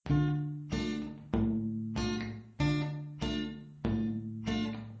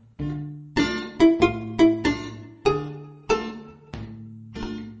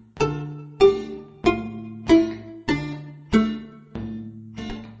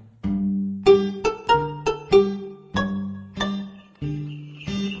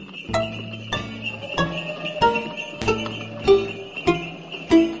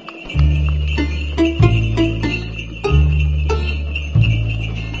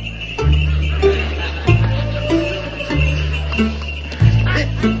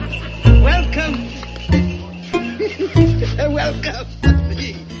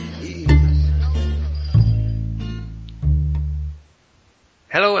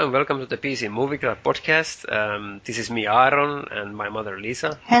and welcome to the PC Movie Club podcast. This is me, Aaron, and my mother,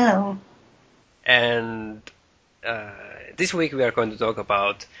 Lisa. Hello. And uh, this week we are going to talk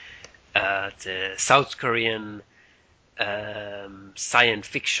about the South Korean science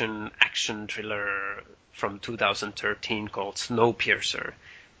fiction action thriller from 2013 called Snowpiercer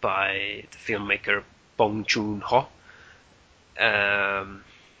by the filmmaker Bong Joon-ho,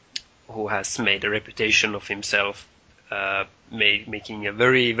 who has made a reputation of himself making a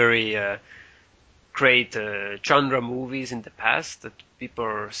very great genre movies in the past that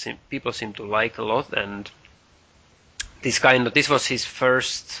people seem to like a lot, and this was his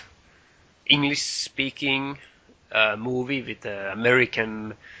first English speaking movie with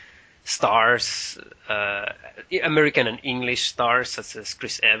American stars, American and English stars such as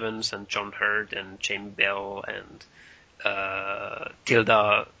Chris Evans and John Hurt and Jamie Bell and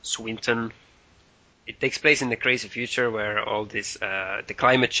Tilda Swinton. It takes place in the crazy future where all this the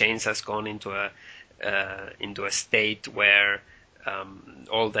climate change has gone into a state where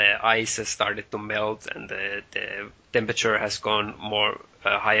all the ice has started to melt and the temperature has gone more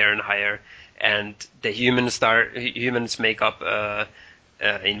higher and higher, and the humans make up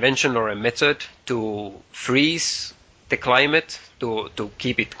invention or a method to freeze the climate to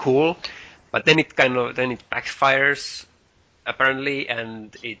keep it cool, but then it backfires apparently,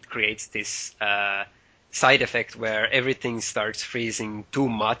 and it creates this side effect where everything starts freezing too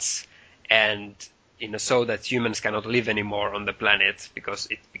much, and so that humans cannot live anymore on the planet because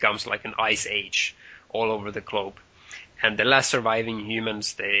it becomes like an ice age all over the globe. And the last surviving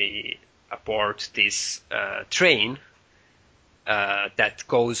humans, they aboard this train that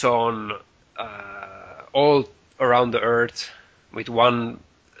goes on all around the Earth with one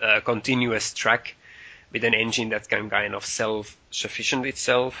continuous track with an engine that can kind of self-sufficient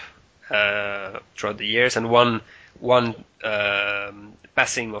itself throughout the years, and one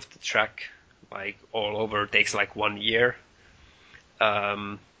passing of the track like all over takes like 1 year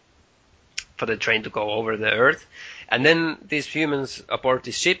for the train to go over the Earth. And then these humans aboard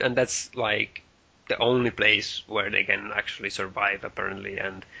this ship, and that's like the only place where they can actually survive apparently,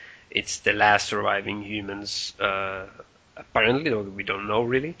 and it's the last surviving humans apparently, though we don't know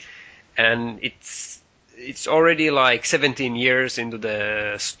really. And it's already like 17 years into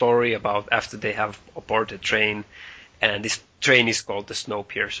the story about after they have aboard the train, and this train is called the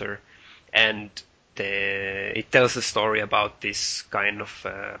Snowpiercer, and it tells a story about this kind of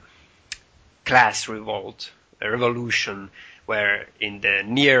class revolt, a revolution, where in the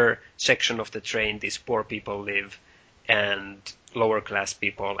near section of the train these poor people live and lower class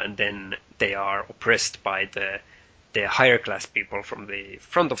people, and then they are oppressed by the higher class people from the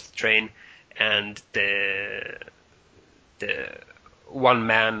front of the train, and the one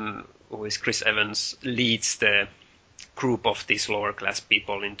man who is Chris Evans leads the group of these lower class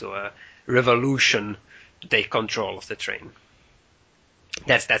people into a revolution to take control of the train.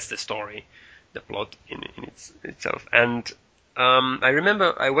 That's the story, the plot in itself. And I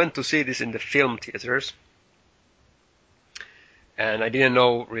remember I went to see this in the film theaters, and I didn't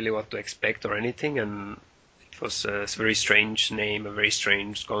know really what to expect or anything, and it was a very strange name, a very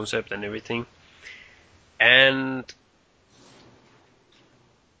strange concept and everything. And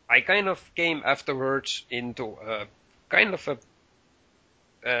I kind of came afterwards into a kind of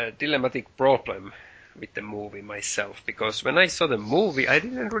a dilemmatic problem with the movie myself, because when I saw the movie I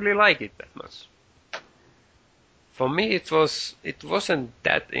didn't really like it that much. For me it wasn't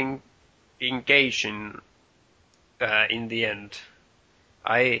that engaging in the end.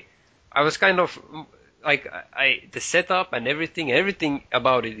 I was kind of like the setup and everything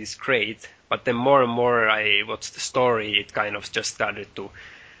about it is great, but the more and more I watched the story, it kind of just started to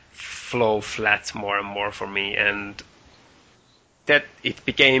flow flat more and more for me, and that it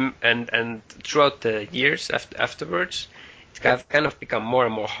became, and throughout the years afterwards, it's kind of become more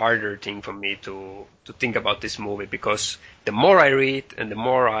and more harder thing for me to think about this movie, because the more I read and the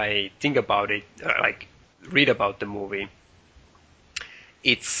more I think about it, like read about the movie,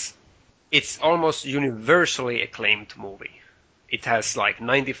 it's almost universally acclaimed movie. It has like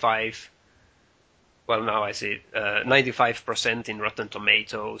 95, well now I see 95% in Rotten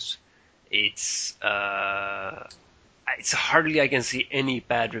Tomatoes. It's hardly I can see any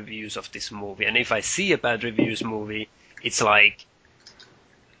bad reviews of this movie, and if I see a bad reviews movie, it's like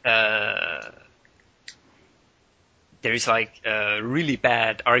there is like really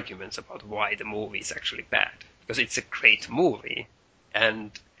bad arguments about why the movie is actually bad, because it's a great movie,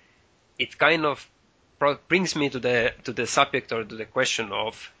 and it kind of brings me to the subject, or to the question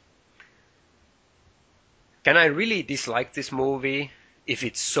of, can I really dislike this movie if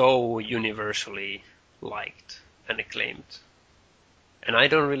it's so universally liked and acclaimed? and I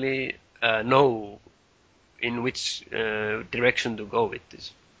don't really know in which direction to go with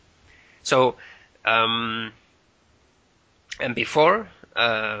this. So, and before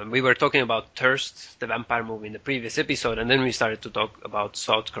we were talking about Thirst, the vampire movie, in the previous episode, and then we started to talk about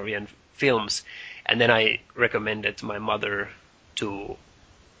South Korean films, and then I recommended my mother to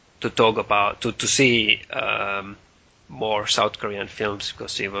talk about to see more South Korean films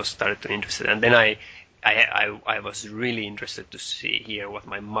because she was started to interested, and then I was really interested to hear what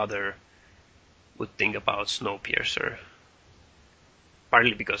my mother would think about Snowpiercer,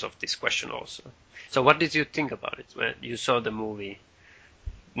 partly because of this question also. So what did you think about it when you saw the movie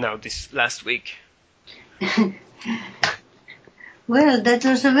now this last week? Well, that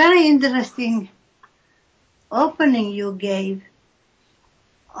was a very interesting opening you gave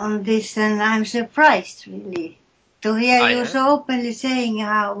on this, and I'm surprised really to hear you so openly saying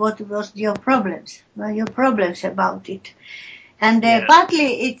what was your problems, about it. And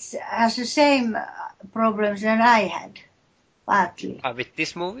partly it has the same problems that I had, partly. With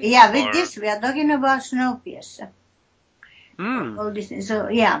this movie? Yeah, with this, we are talking about Snowpiercer. All this, so,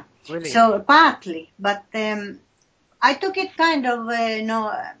 yeah. Really? So, partly, but I took it kind of,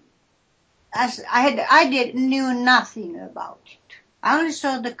 as I knew nothing about it. I only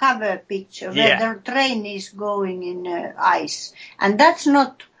saw the cover picture where the train is going in ice. And that's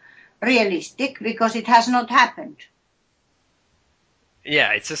not realistic because it has not happened.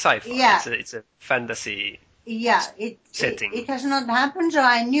 Yeah, it's a sci-fi. Yeah. It's a fantasy setting. It has not happened, so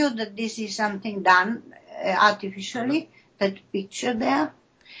I knew that this is something done artificially, that picture there.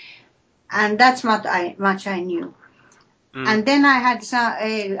 And that's much I knew. And then I had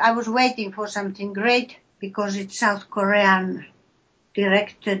I was waiting for something great because it's South Korean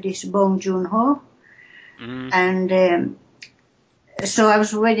director, this Bong Joon-ho. And so I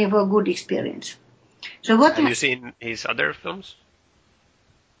was waiting for a good experience. So what have you seen his other films?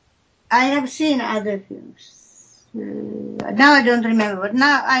 I have seen other films. Now I don't remember, but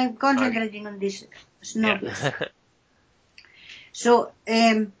now I'm concentrating on this Snowpiercer. Yeah. So,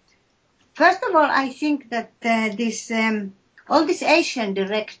 first of all, I think that all these Asian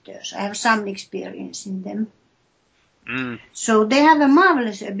directors, I have some experience in them. So they have a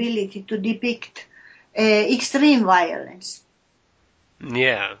marvelous ability to depict extreme violence.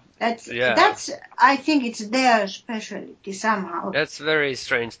 Yeah. That's I think it's their specialty somehow. That's a very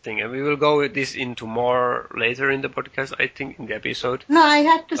strange thing, and we will go with this into more later in the podcast, I think, in the episode. No, I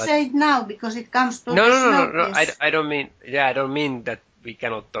had to say it now because it comes to No. I don't mean that we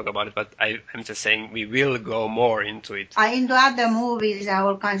cannot talk about it, but I'm just saying we will go more into it. Into other movies,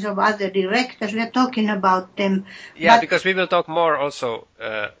 all kinds of other directors, we're talking about them. Yeah, because we will talk more also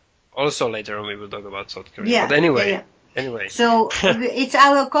later on we will talk about South Korea. Yeah, but anyway. So it's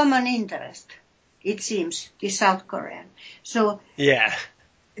our common interest, it seems, the South Korean. So yeah,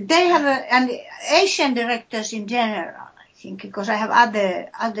 they have and Asian directors in general, I think, because I have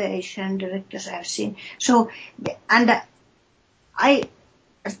other Asian directors I have seen. So and I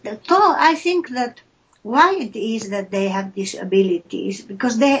think that why it is that they have these abilities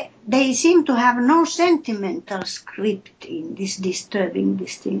because they seem to have no sentimental script in this disturbing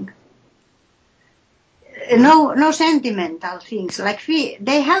this thing. No sentimental things. Like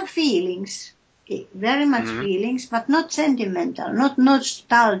they have feelings, very much feelings, but not sentimental, not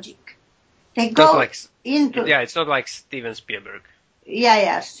nostalgic. They go into. Yeah, it's not like Steven Spielberg.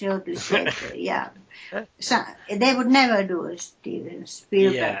 Yeah, so to say, yeah. So they would never do a Steven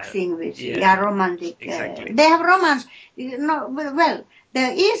Spielberg thing with romantic. Exactly. They have romance. Well,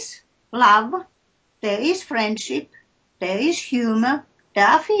 there is love, there is friendship, there is humor, there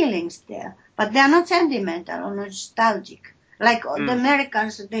are feelings there. But they are not sentimental or nostalgic. Like the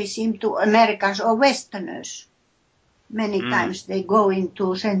Americans, Americans or Westerners, many times they go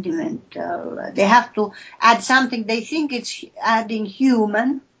into sentimental. They have to add something. They think it's adding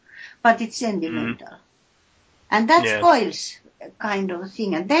human, but it's sentimental. And that spoils a kind of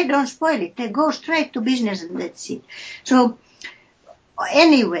thing. And they don't spoil it. They go straight to business and that's it. So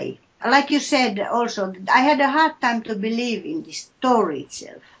anyway, like you said also, I had a hard time to believe in the story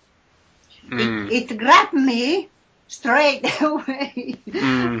itself. It grabbed me straight away,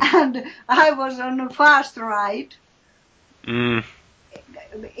 and I was on a fast ride.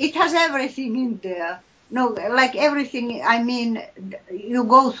 It has everything in there. No, like everything, I mean, you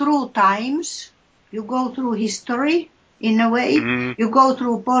go through times, you go through history in a way, you go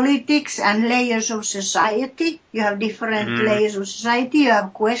through politics and layers of society. You have different layers of society. You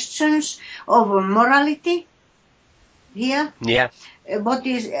have questions over morality here. Yeah. What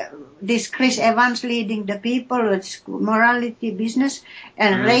is this Chris Evans leading the people? It's morality, business,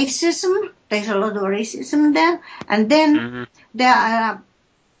 and racism. There's a lot of racism there. And then there are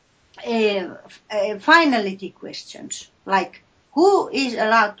finality questions like who is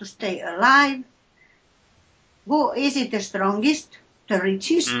allowed to stay alive, who is it the strongest, the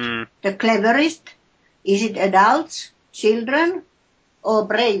richest, the cleverest, is it adults, children, or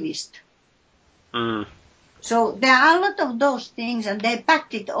bravest? So there are a lot of those things, and they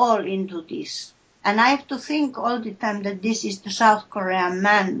packed it all into this. And I have to think all the time that this is the South Korean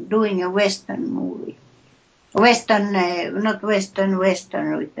man doing a Western movie. Western, not Western with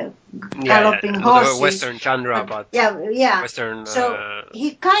the galloping horses. The Western genre, but yeah. Western. So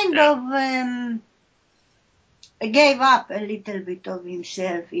he kind of gave up a little bit of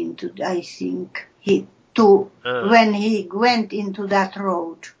himself into, I think, when he went into that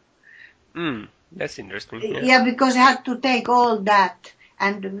road. That's interesting. Yeah, because he had to take all that,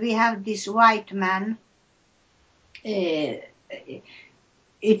 and we have this white man.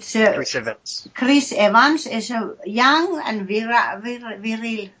 It's Chris Evans is a young and virile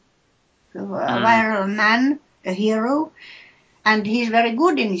man, a hero, and he's very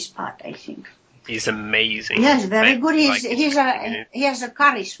good in his part, I think. He's amazing. Yes, very good. He has a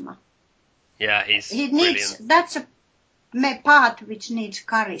charisma. Yeah, he needs brilliant. That's a part which needs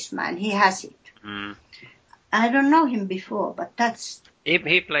charisma, and he has it. I don't know him before, but that's.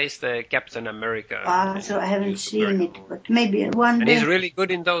 He plays the Captain America. So I haven't seen it, but maybe one day. And he's really good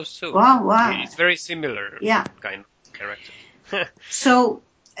in those too. Wow. He's very similar. Yeah. Kind of character. So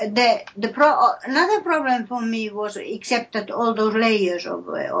another problem for me was, except that all those layers of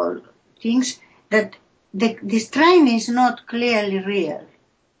all things, that this train is not clearly real.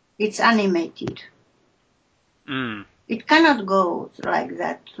 It's animated. It cannot go like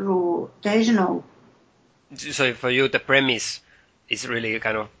that through. There is no. So for you, the premise is really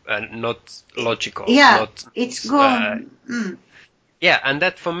kind of not logical. Yeah, it's gone. Yeah, and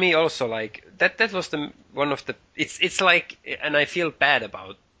that for me also, like that was one of the. It's like, and I feel bad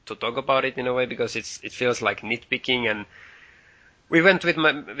about to talk about it in a way because it feels like nitpicking. And we went with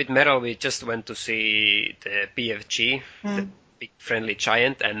Meryl. We just went to see the BFG, the Big Friendly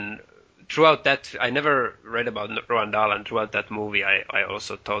Giant, and throughout that, I never read about Roald Dahl, and throughout that movie, I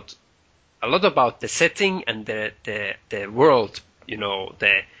also thought a lot about the setting and the world,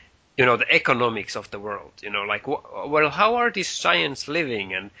 the economics of the world, like, well, how are these giants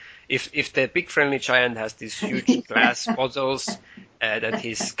living? And if the Big Friendly Giant has these huge glass bottles that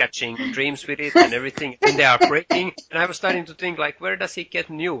he's catching dreams with it and everything, and they are breaking, and I was starting to think, like, where does he get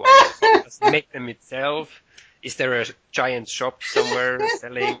new ones? Does he make them himself? Is there a giant shop somewhere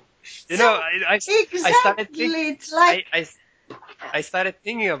selling? I started thinking, it's like I started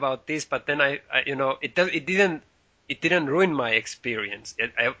thinking about this, but then it didn't ruin my experience.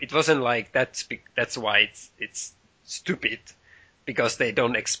 It wasn't like that's why it's stupid, because they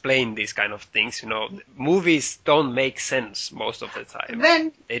don't explain these kind of things. Movies don't make sense most of the time.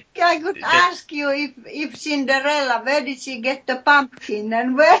 When I could ask you if Cinderella, where did she get the pumpkin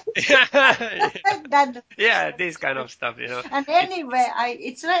and where? Yeah, this kind of stuff, And anyway,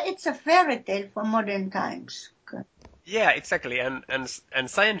 it's a fairy tale for modern times. Yeah, exactly. And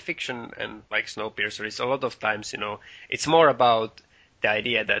science fiction and like Snowpiercer is a lot of times, it's more about the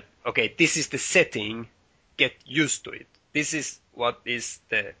idea that, okay, this is the setting, get used to it. This is what is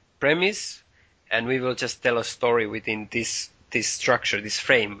the premise, and we will just tell a story within this structure, this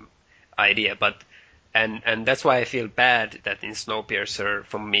frame idea. But and that's why I feel bad that in Snowpiercer,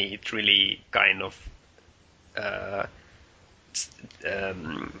 for me, it really kind of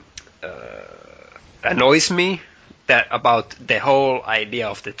annoys me that about the whole idea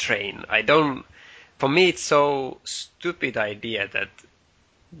of the train. For me, it's so stupid idea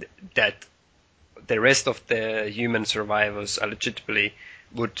that the rest of the human survivors allegedly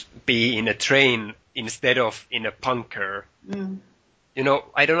would be in a train instead of in a bunker.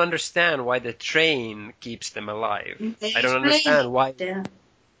 I don't understand why the train keeps them alive. I don't understand why.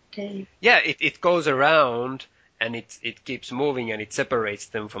 Yeah, it goes around and it keeps moving and it separates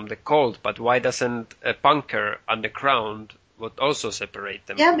them from the cold. But why doesn't a bunker underground would also separate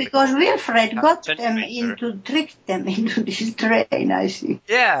them? Yeah, because Wilfred tricked them into this train, I see.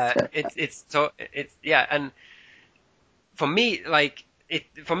 Yeah, and for me,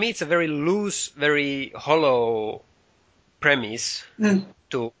 it's a very loose, very hollow premise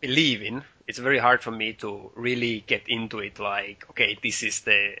to believe in. It's very hard for me to really get into it. Like, okay, this is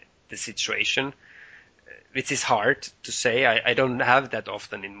the situation. Which is hard to say. I don't have that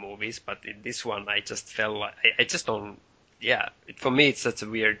often in movies, but in this one, I just felt like I just don't. Yeah, for me, it's such a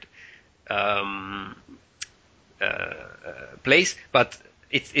weird place. But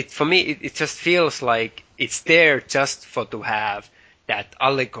for me, it just feels like it's there just to have that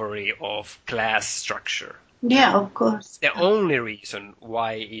allegory of class structure. Yeah, of course. The only reason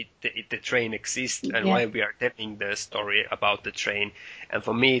why the train exists and Yeah. why we are telling the story about the train. And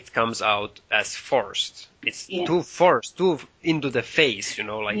for me, it comes out as forced. It's Yeah. too forced, too into the face, you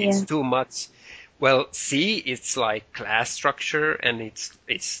know, like Yeah. it's too much. Well, C, it's like class structure and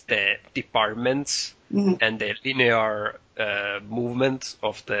it's the departments Mhm. and the linear movement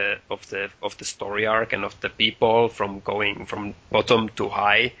of the story arc and of the people from going from bottom to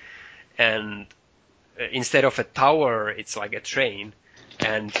high. And instead of a tower, it's like a train.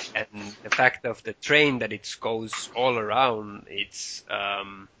 And the fact of the train that it goes all around, it's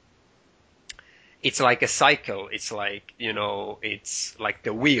like a cycle. It's like, you know, it's like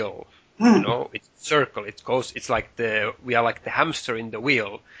the wheel, you Hmm. know, it's circle. It goes, it's like we are like the hamster in the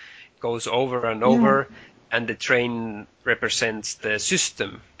wheel. It goes over and over, and the train represents the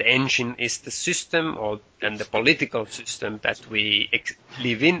system. The engine is the system and the political system that we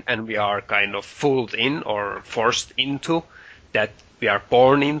live in and we are kind of fooled in or forced into, that we are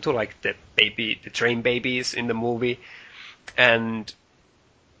born into, like the train babies in the movie. And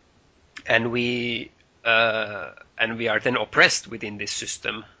and we and we are then oppressed within this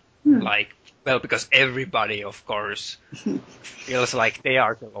system, like, well, because everybody, of course, feels like they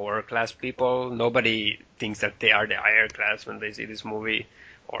are the lower class people. Nobody thinks that they are the higher class when they see this movie,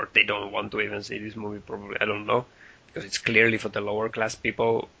 or they don't want to even see this movie, probably. I don't know, because it's clearly for the lower class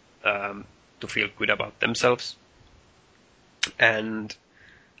people to feel good about themselves. And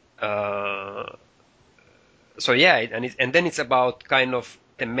so yeah, and then it's about kind of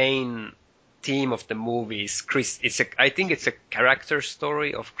the main theme of the movie is Chris. I think it's a character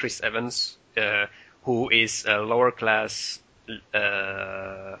story of Chris Evans, who is a lower class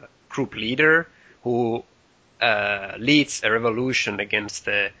group leader who leads a revolution against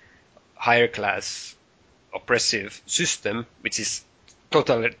the higher class oppressive system, which is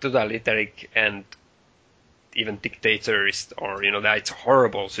totalitarian and even dictatorist, or, you know, that it's a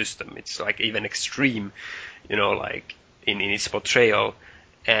horrible system. It's like even extreme, you know, like in its portrayal.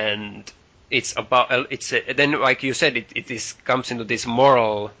 And it's about, then like you said, it comes into these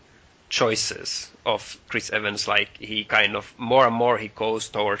moral choices of Chris Evans. Like he kind of more and more he goes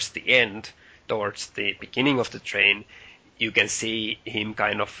towards the end, towards the beginning of the train. You can see him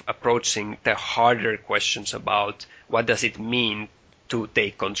kind of approaching the harder questions about what does it mean to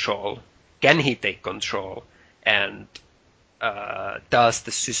take control? Can he take control? And does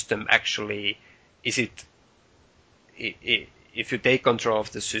the system actually, is it, if you take control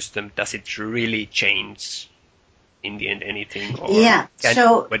of the system, does it really change in the end anything, or Yeah. can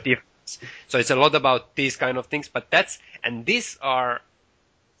So what difference? So it's a lot about these kind of things, but these are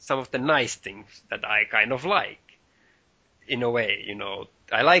some of the nice things that I kind of like in a way, you know.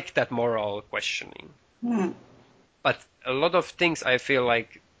 I like that moral questioning, but a lot of things I feel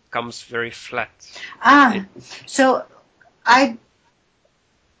like comes very flat. so I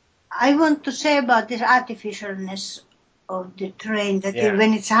I want to say about this artificialness of the train that Yeah.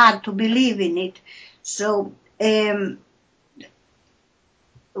 when it's hard to believe in it. So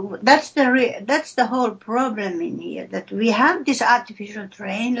that's the whole problem in here, that we have this artificial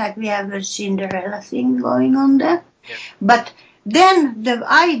train, like we have a Cinderella thing going on there. Yeah. But then the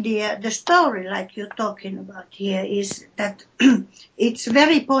idea, the story, like you're talking about here, is that it's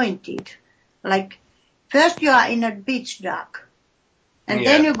very pointed. Like first you are in a pitch dark, and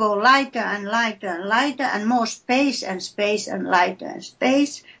then you go lighter and lighter and lighter, and more space and space and lighter and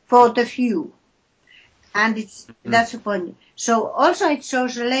space for the few. And that's the point. So also it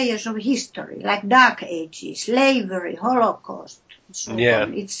shows the layers of history, like Dark Ages, slavery, Holocaust, and so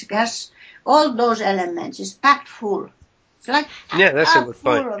on. It has all those elements. It's packed full. It's like That's a packed good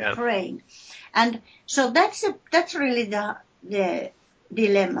full point. of train. And so that's really the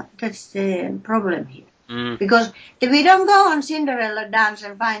dilemma. That's the problem here. Because we don't go on Cinderella dance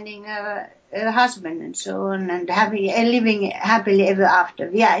and finding a husband and so on and living happily ever after.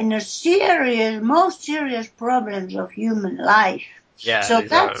 We are in most serious problems of human life. Yeah, So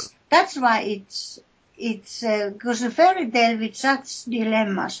these are. that's why it's because a fairy tale with such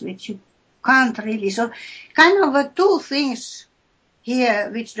dilemmas which you can't really. So kind of two things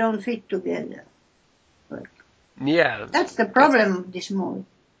here which don't fit together. Yeah. That's the problem of this movie.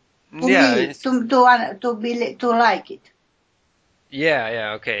 To Yeah. me, to like it.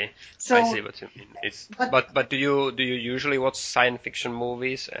 Yeah, okay. So, I see what you mean. But do you usually watch science fiction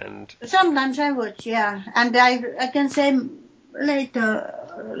movies and sometimes I watch, yeah, and I can say later,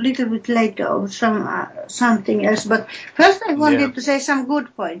 a little bit later, or something else. But first, I wanted to say some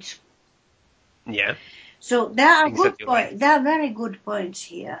good points. Yeah. So there are Things that you like. There are very good points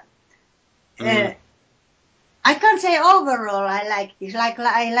here. I can't say overall I like this. Like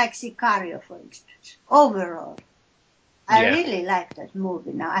I like Sicario, for instance. Overall, I Yeah. really like that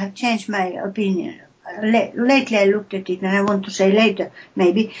movie now. I have changed my opinion. Lately I looked at it and I want to say later,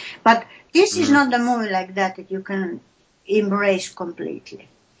 maybe. But this is not a movie like that you can embrace completely.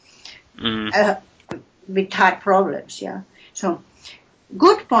 With hard problems, yeah. So,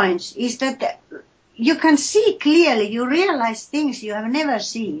 good points is that you can see clearly, you realize things you have never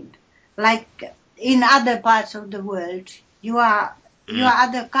seen. Like in other parts of the world, you are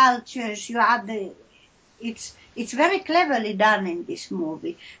other cultures, you are other. It's very cleverly done in this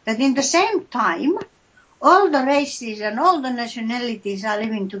movie. That in the same time, all the races and all the nationalities are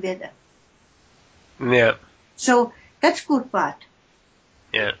living together. Yeah. So that's good part.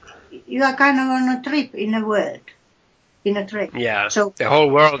 Yeah. You are kind of on a trip in a world, in a train. Yeah. So the whole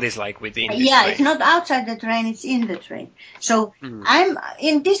world is like within this yeah, train. it's not outside the train; it's in the train. So I'm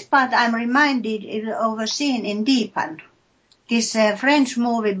in this part. I'm reminded of a scene in Diepan, this French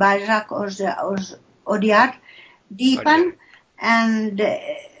movie by Jacques Audiard, Diepan, and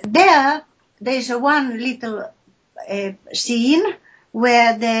there's a one little scene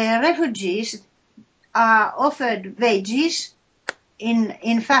where the refugees are offered wages,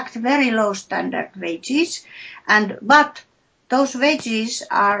 in fact very low standard wages, but those wages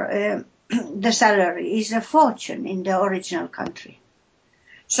are the salary is a fortune in the original country.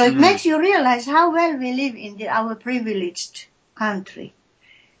 So it makes you realize how well we live in our privileged country.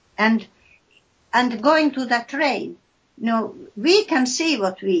 And going to that train, we can see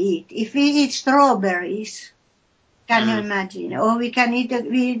what we eat. If we eat strawberries, can you imagine? Or we can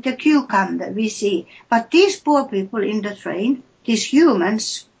eat the cucumber, we see. But these poor people in the train, these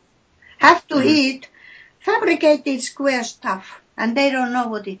humans, have to eat fabricated square stuff, and they don't know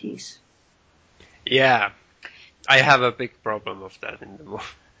what it is. Yeah, I have a big problem of that in the movie.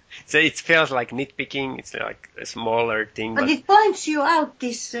 So it feels like nitpicking. It's like a smaller thing, But it points you out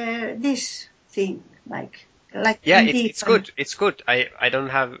this thing, like yeah, indeed. it's good. It's good. I don't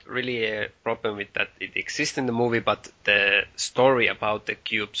have really a problem with that. It exists in the movie, but the story about the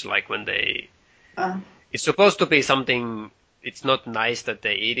cubes, like when they, it's supposed to be something. It's not nice that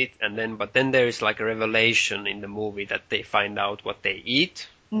they eat it, but then there is like a revelation in the movie that they find out what they eat,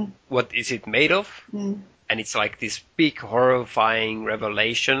 what is it made of, and it's like this big horrifying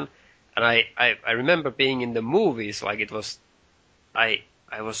revelation. And I remember being in the movies, like it was, I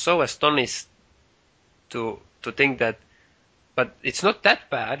was so astonished to think that, but it's not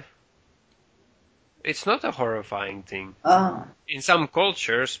that bad. It's not a horrifying thing. In some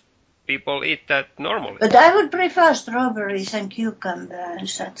cultures, people eat that normally. But I would prefer strawberries and cucumber and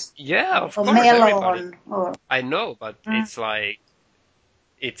such. Yeah, of or course, melon, everybody. or I know, but it's like,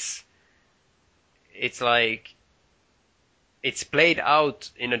 it's like, it's played out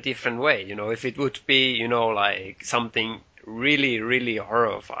in a different way. If it would be, like something really, really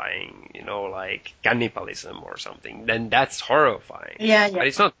horrifying, like cannibalism or something, then that's horrifying. Yeah. But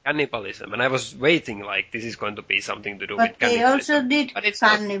it's not cannibalism. And I was waiting like this is going to be something to do with But they cannibalism. also did But it's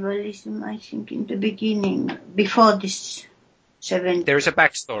not. cannibalism, I think, in the beginning, before this 70s. There's a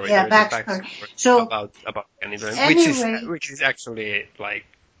backstory. Yeah, There's backstory. a backstory So, about cannibalism, anyway, which is actually like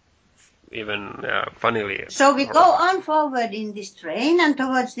even funnily. So we go on forward in this train, and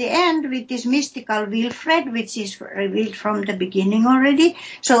towards the end with this mystical Wilfred, which is revealed from the beginning already.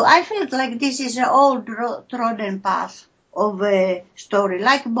 So I felt like this is an old trodden path of a story,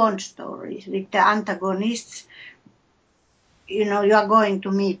 like Bond stories with the antagonists. You are going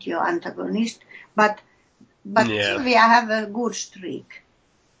to meet your antagonist, but Sylvia have a good streak.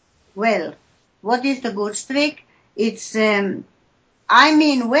 Well, what is the good streak? It's I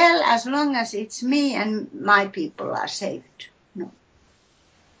mean, well, as long as it's me and my people are saved. No.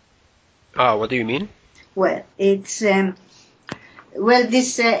 What do you mean? Well, it's this.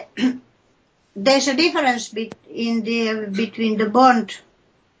 There's a difference between the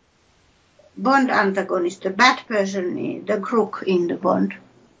Bond antagonist, the bad person, the crook in the Bond.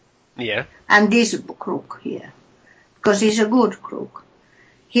 Yeah. And this crook here, because he's a good crook.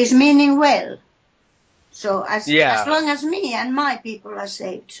 He's meaning well. So as long as me and my people are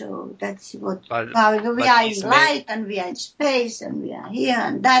saved, so that's what we are in light and we are in space and we are here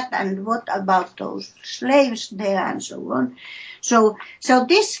and that, and what about those slaves there and so on. So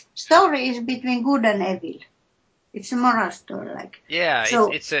this story is between good and evil. It's a moral story, like. Yeah, so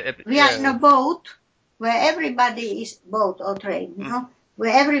we are in a boat where everybody is boat or train,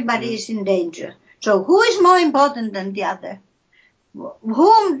 where everybody is in danger. So who is more important than the other?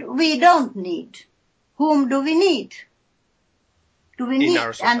 Whom we don't need? Whom do we need? In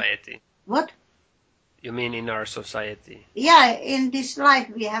our society. What? You mean in our society? Yeah, in this life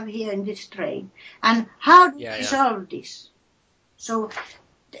we have here in this train. And how do we solve this? So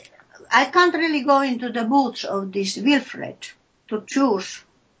I can't really go into the boots of this Wilfred to choose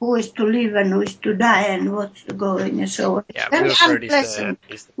who is to live and who is to die and what's to go in and so on. Yeah, very Wilfred unpleasant.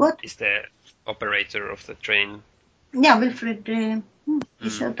 is the operator of the train. Yeah, Wilfred. We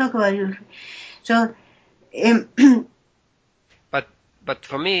shall talk about Wilfred. So, but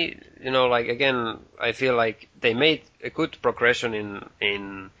for me, like again, I feel like they made a good progression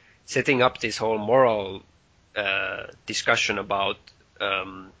in setting up this whole moral discussion about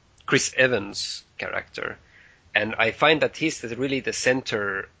Chris Evans' character, and I find that he's really the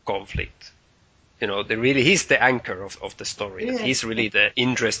center conflict. He's the anchor of the story. Yeah. He's really the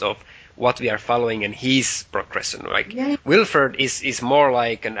interest of what we are following and his progression. Like Wilfred is more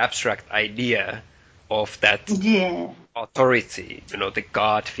like an abstract idea of that authority, the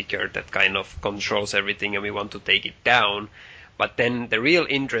God figure that kind of controls everything and we want to take it down. But then the real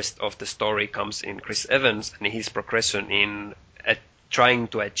interest of the story comes in Chris Evans and his progression in trying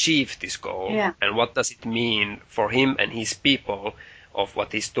to achieve this goal. Yeah. And what does it mean for him and his people of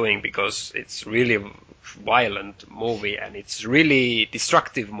what he's doing, because it's really a violent movie and it's really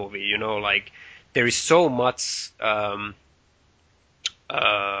destructive movie, like there is so much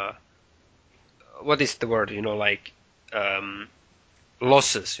what is the word, like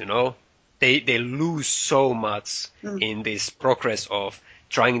losses, they lose so much in this progress of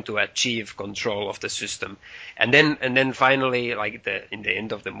trying to achieve control of the system. And then finally, like in the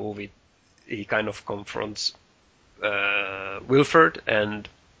end of the movie, he kind of confronts Wilfred and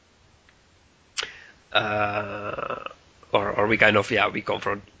or we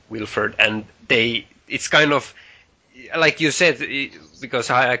confront Wilfred, and it's kind of like you said, because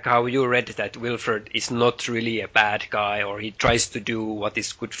how you read that Wilfred is not really a bad guy, or he tries to do what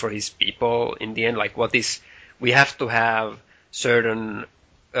is good for his people in the end. Like we have to have certain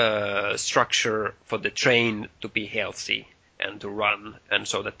structure for the train to be healthy and to run, and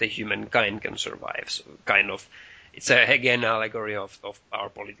so that the humankind can survive. So kind of, it's again allegory of our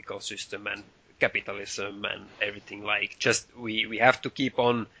political system and capitalism and everything. Like just we have to keep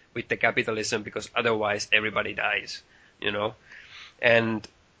on with the capitalism because otherwise everybody dies, and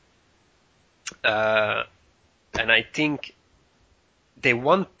I think they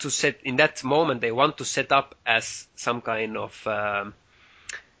want to set up as some kind of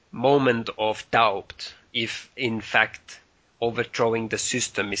moment of doubt if in fact overthrowing the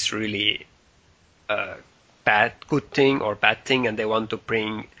system is really a good thing or bad thing, and they want to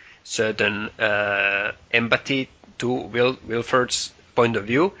bring certain empathy to Wilfred's point of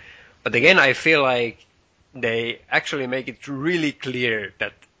view. But again, I feel like they actually make it really clear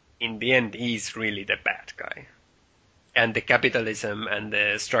that in the end he's really the bad guy, and the capitalism and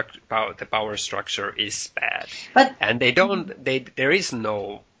the power structure is bad. And there is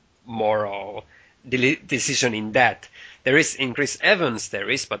no moral decision in that. There is in Chris Evans,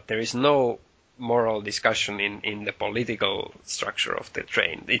 but there is no moral discussion in the political structure of the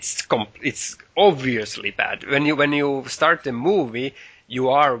train. It's obviously bad. When you start the movie, you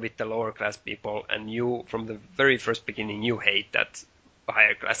are with the lower class people, and you from the very first beginning you hate that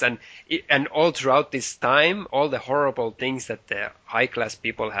higher class, and all throughout this time, all the horrible things that the high class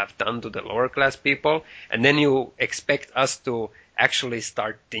people have done to the lower class people, and then you expect us to actually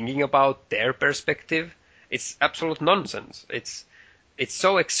start thinking about their perspective. It's absolute nonsense. It's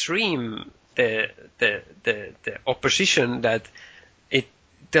so extreme, the opposition, that it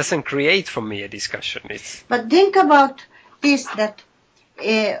doesn't create for me a discussion. But think about this, that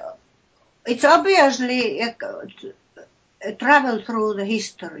it's obviously travel through the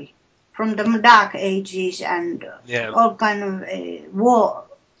history from the Dark Ages and all kind of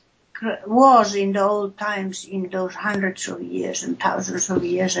wars in the old times, in those hundreds of years and thousands of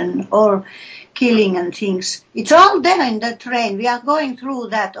years, and all killing and things. It's all there in the train. We are going through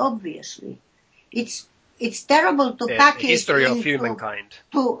that, obviously. It's terrible to pack it history of humankind.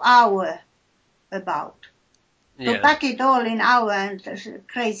 2 hours about. To pack it all in hour and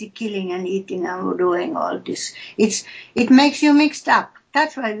crazy killing and eating and doing all this. It makes you mixed up.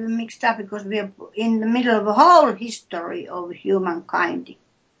 That's why we're mixed up, because we are in the middle of a whole history of humankind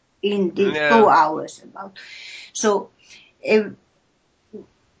in these 2 hours about. So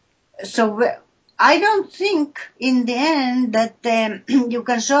I don't think in the end that you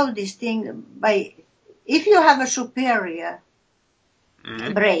can solve this thing by, if you have a superior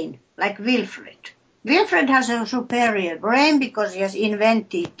brain like Wilfred. Wilfred has a superior brain because he has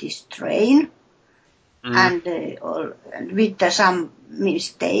invented this train and with some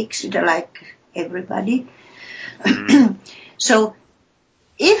mistakes, like everybody. So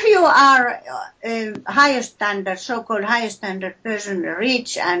if you are a higher standard, so-called higher standard person,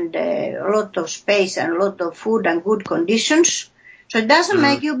 rich and a lot of space and a lot of food and good conditions, so it doesn't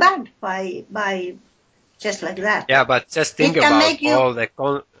make you bad by just like that. Yeah, but just think It can about make you- all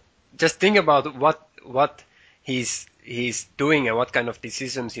the just think about what he's doing and what kind of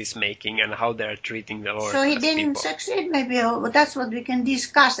decisions he's making and how they're treating the lower So he class didn't people. succeed, maybe. But that's what we can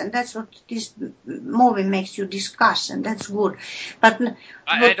discuss, and that's what this movie makes you discuss, and that's good. But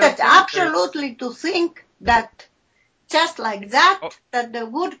I don't that's think absolutely to think that just like that, that the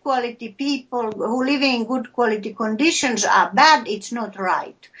good quality people who live in good quality conditions are bad, it's not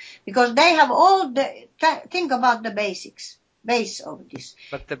right. Because they have all the, think about the base of this.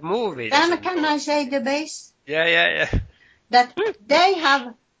 But the movie Can I say the base? Yeah. That they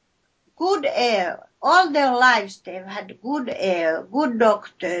have good air. All their lives they've had good air, good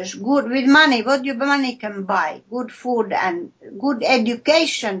doctors, good with money, what your money can buy, good food and good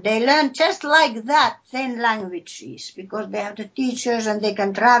education. They learn just like that 10 languages because they have the teachers and they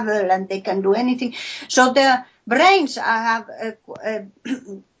can travel and they can do anything. So their brains have a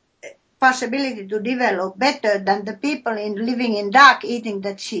possibility to develop better than the people living in dark eating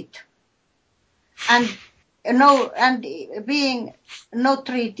that shit. And being not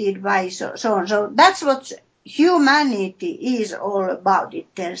treated by so on. So that's what humanity is all about,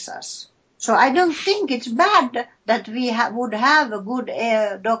 it tells us. So I don't think it's bad that we would have a good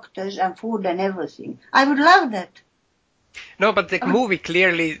air, doctors and food and everything. I would love that. No, but the movie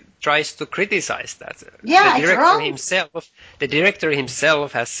clearly tries to criticize that. Yeah, the it's wrong. The director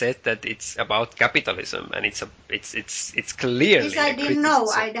himself has said that it's about capitalism, and it's clearly This I didn't know.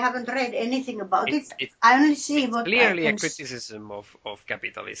 I haven't read anything about it. I only see what clearly I can a criticism of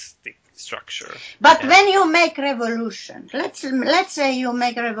capitalistic structure. But when you make revolution, let's say you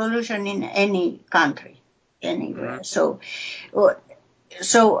make a revolution in any country, anywhere. So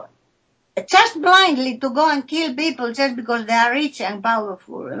just blindly to go and kill people just because they are rich and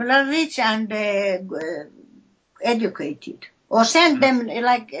powerful, rich and educated, or send them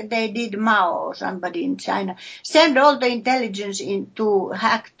like they did Mao or somebody in China, send all the intelligence in to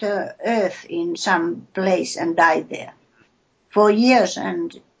hack the earth in some place and die there for years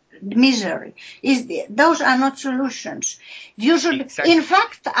and misery. Those are not solutions. You should. Exactly. In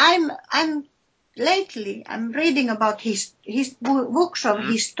fact, I'm reading about his books of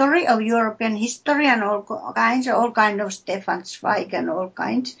history, of European history and all kinds of Stefan Zweig and all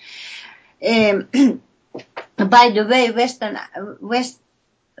kinds. By the way,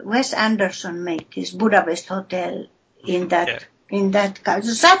 Wes Anderson made this Budapest Hotel in that kind.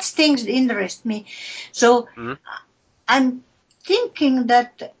 So such things interest me. So I'm thinking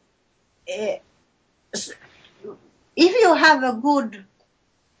that if you have a good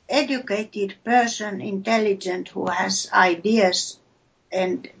educated person, intelligent, who has ideas,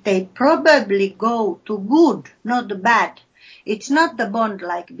 and they probably go to good, not bad. It's not the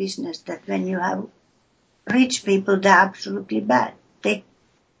bond-like business that when you have rich people, they're absolutely bad.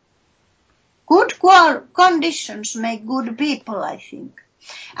 Good conditions make good people, I think.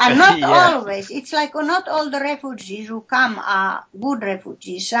 And not always. It's like not all the refugees who come are good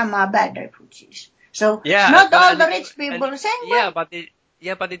refugees. Some are bad refugees. So not all the rich people. Same way.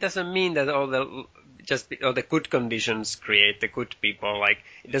 But it doesn't mean that all the good conditions create the good people. Like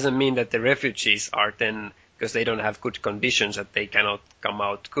it doesn't mean that the refugees are then because they don't have good conditions that they cannot come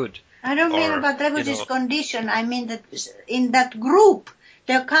out good. I don't mean about refugees' condition. I mean that in that group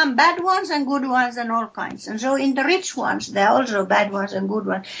there come bad ones and good ones and all kinds. And so in the rich ones, there are also bad ones and good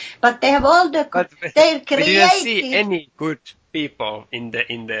ones. But they have all the... they created... We didn't see any good people in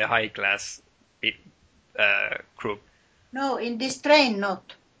the high class group. No, in this train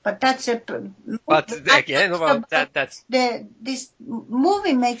not. But that's a... But again, this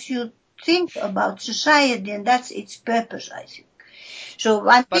movie makes you think about society, and that's its purpose, I think. So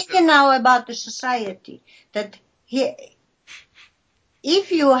I'm thinking now about the society, that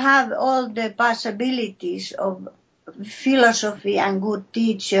if you have all the possibilities of philosophy and good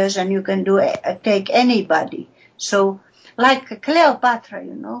teachers, and you can take anybody. So like Cleopatra,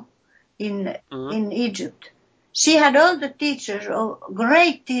 in Egypt, she had all the teachers,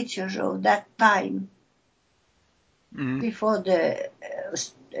 great teachers of that time, before the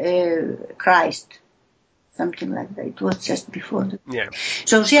Christ. Something like that. It was just before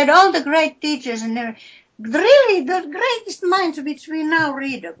So she had all the great teachers and really the greatest minds which we now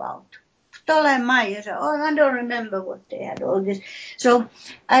read about. Ptolemy, I don't remember what they had, all this. So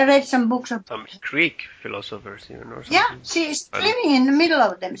I read some books of some Greek philosophers even or something. Yeah, she's living in the middle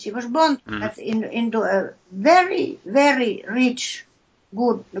of them. She was born into a very, very rich,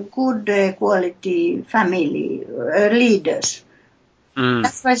 good quality family, leaders. Mm.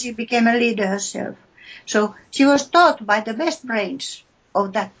 That's why she became a leader herself. So she was taught by the best brains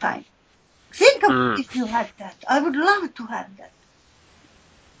of that time. Think of if you had that. I would love to have that.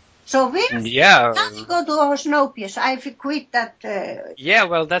 So Yeah. now we go to our Snowpiercer. I've quit that. Yeah.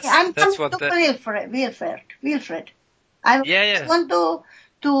 Well, I'm that's coming what to the. Wilfred. I Yeah. Yeah. want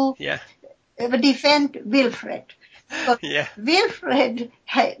to Yeah. defend Wilfred. Because Yeah. Wilfred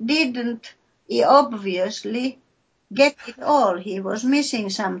didn't obviously get it all. He was missing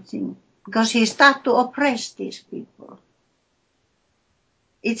something because he started to oppress these people.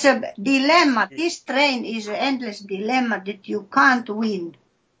 It's a dilemma. This train is an endless dilemma that you can't win.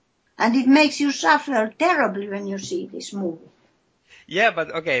 And it makes you suffer terribly when you see this movie. Yeah,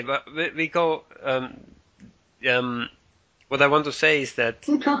 but okay, but we go. What I want to say is that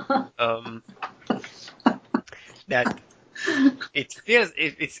um, that it feels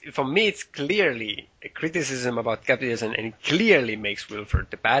it's for me it's clearly a criticism about capitalism, and it clearly makes Wilford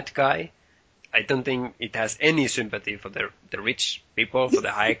the bad guy. I don't think it has any sympathy for the rich people, for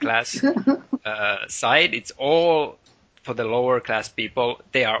the high class side. It's all for the lower class people.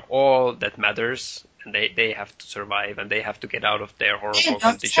 They are all that matters, and they have to survive, and they have to get out of their They horrible don't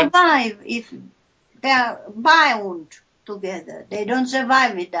condition. survive if they are bound together. They don't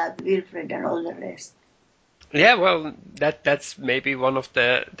survive without Wilfred and all the rest. Yeah, well, that's maybe one of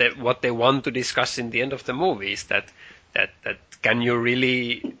the what they want to discuss in the end of the movie is that can you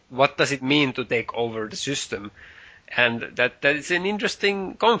really, what does it mean to take over the system, and that is an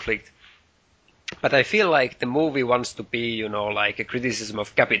interesting conflict. But I feel like the movie wants to be, like a criticism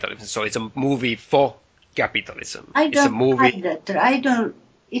of capitalism, so it's a movie for capitalism. I It's a don't movie. like that. I don't.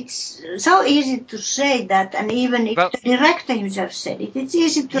 It's so easy to say that, and even if Well, the director himself said it, it's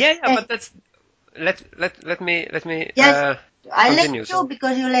easy to yeah, say. but that's let me Yes, I let continue. you So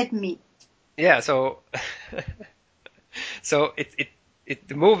because you let me. yeah, so So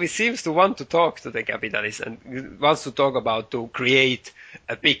the movie seems to want to talk to the capitalists and wants to talk about to create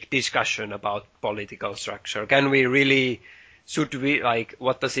a big discussion about political structure. Can we really, should we, like,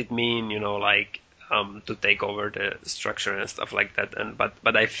 what does it mean, to take over the structure and stuff like that? And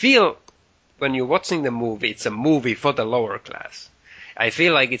but I feel when you're watching the movie, it's a movie for the lower class. I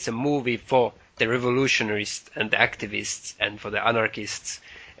feel like it's a movie for the revolutionists and the activists and for the anarchists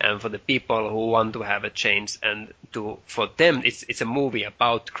and for the people who want to have a change, and for them it's a movie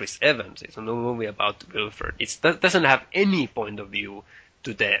about Chris Evans. It's a movie about Wilford. It doesn't have any point of view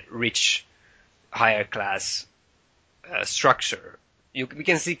to the rich higher class structure. We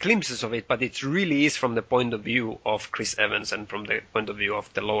can see glimpses of it, but it really is from the point of view of Chris Evans and from the point of view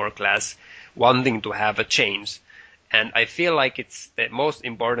of the lower class wanting to have a change. And I feel like it's the most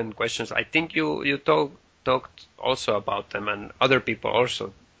important questions. I think you talked also about them, and other people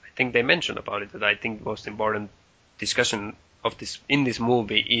also. I think they mentioned about it, that I think the most important discussion of this in this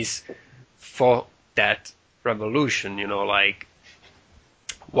movie is for that revolution. Like,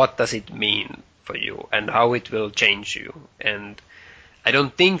 what does it mean for you and how it will change you. And I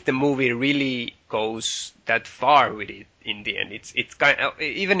don't think the movie really goes that far with it in the end. It's kind of,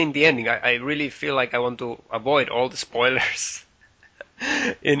 even in the ending, I really feel like I want to avoid all the spoilers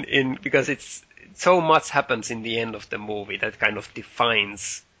in because it's so much happens in the end of the movie that kind of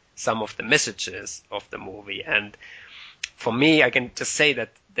defines some of the messages of the movie. And for me, I can just say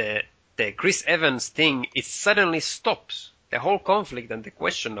that the Chris Evans thing, it suddenly stops. The whole conflict and the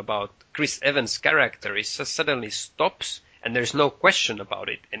question about Chris Evans' character is just suddenly stops, and there's no question about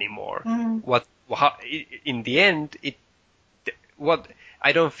it anymore. Mm. In the end, what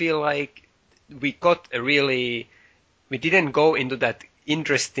I don't feel like we got we didn't go into that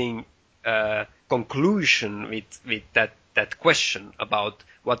interesting conclusion with that question about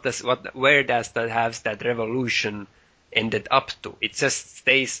where does that revolution ended up to. It just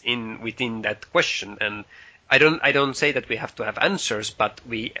stays within that question, and I don't say that we have to have answers, but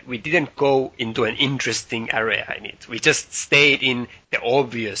we didn't go into an interesting area in it. We just stayed in the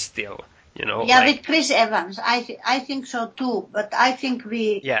obvious still, Yeah, with Chris Evans, I think so too. But I think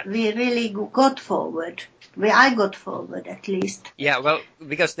yeah. we really got forward. I got forward at least. Yeah, well,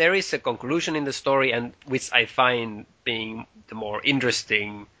 because there is a conclusion in the story, and which I find being the more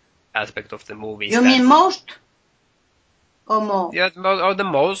interesting aspect of the movie is You that, mean most or more? yeah, or the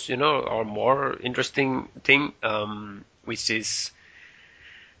most, or more interesting thing, which is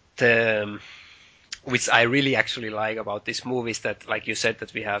the which I really actually like about this movie is that, like you said,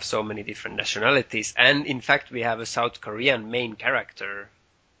 that we have so many different nationalities, and in fact we have a South Korean main character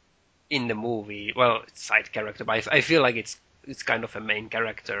in the movie. Well, it's side character, but I feel like it's kind of a main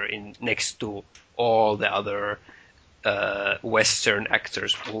character in next to all the other Western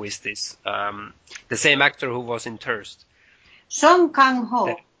actors. Who is this? The same actor who was in Thirst. Song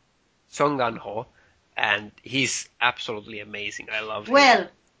Kang-ho. Song Kang-ho, and he's absolutely amazing. I love him. Well,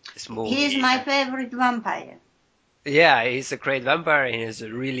 This movie. he's my favorite vampire. Yeah, he's a great vampire and he's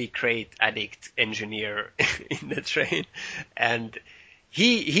a really great addict engineer in the train. And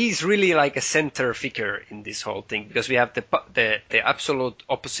he's really like a center figure in this whole thing because we have the absolute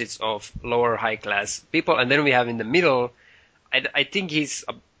opposites of lower high class people, and then we have in the middle. I think he's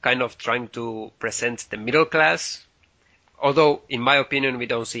kind of trying to present the middle class. Although, in my opinion, we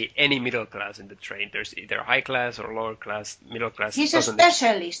don't see any middle class in the train. There's either high class or lower class. Middle class. He's a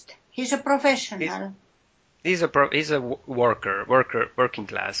specialist. He's a professional. He's a working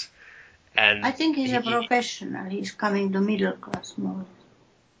class. And I think he's a professional. He's coming to middle class more.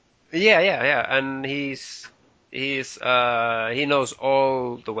 Yeah. And he knows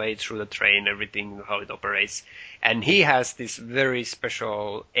all the way through the train, everything, how it operates. And he has this very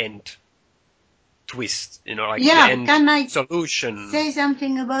special end twist, like the end can I solution. Say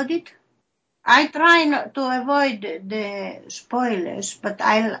something about it? I try not to avoid the spoilers, but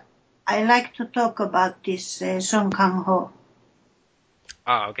I like to talk about this Song Kang-ho.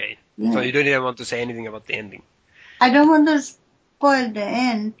 Okay. Yeah. So you don't even want to say anything about the ending? I don't want to spoil the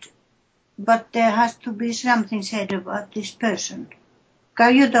end, but there has to be something said about this person.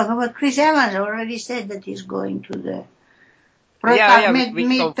 Can you talk about Chris Evans? Already said that he's going to the... we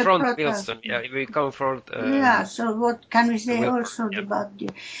confront Wilson. Yeah, we confront... so what can we say also about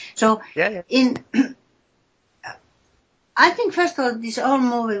this? So, yeah. I think, first of all, this whole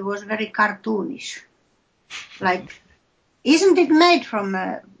movie was very cartoonish. Like, isn't it made from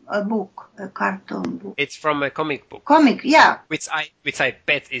a book, a cartoon book? It's from a comic book. Comic, yeah. Which I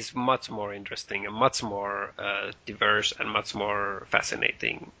bet is much more interesting and much more diverse and much more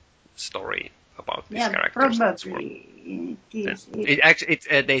fascinating story about these characters. Probably it is.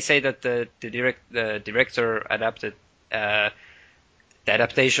 They say that the director adapted the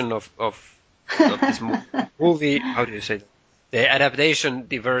adaptation of this movie. How do you say that? The adaptation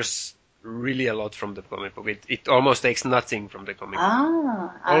differs really a lot from the comic book. It almost takes nothing from the comic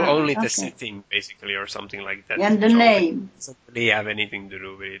book. Only the setting, basically, or something like that. And the name. It doesn't really have anything to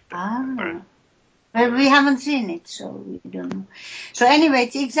do with it. Well, we haven't seen it, so we don't know. So anyway,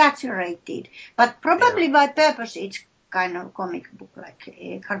 it's exaggerated. But probably by purpose, it's kind of comic book, like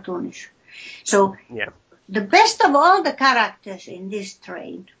cartoonish. So the best of all the characters in this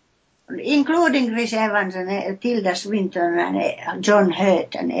train, including Chris Evans and Tilda Swinton and John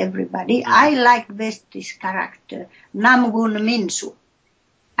Hurt and everybody, I like best this character, Namgun Minsu.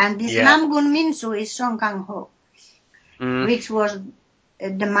 And this Namgun Minsu is Song Kang-ho, which was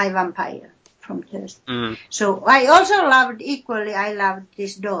My Vampire from Thursday. So I also loved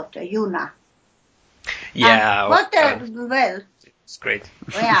this daughter, Yuna. Yeah. It's great.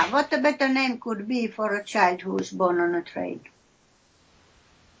 What a better name could be for a child who is born on a train?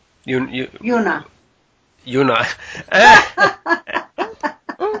 Yuna.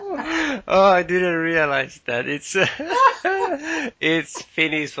 Oh, I didn't realize that. It's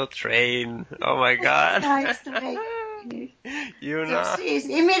Finnish for train. Oh my god. Yuna. So she's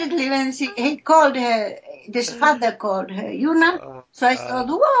immediately when he called her, this father called her Yuna. So I thought,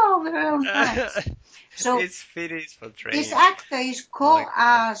 wow, we're on time. So it's Finnish for train. This actor is Ko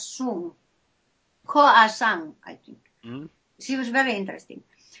Ah-sung, I think. She was very interesting.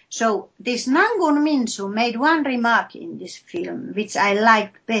 So this Namgun Minsu made one remark in this film, which I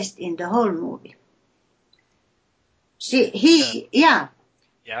liked best in the whole movie.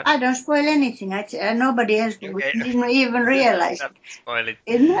 I don't spoil anything. Nobody else didn't even realize it. Spoil it.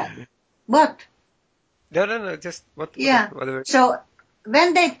 What? No, just what? So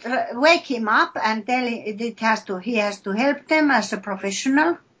when they wake him up and tell him he has to help them as a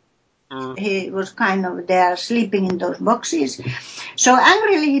professional. He was kind of there sleeping in those boxes. So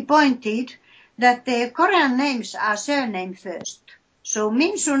angrily he pointed that the Korean names are surname first. So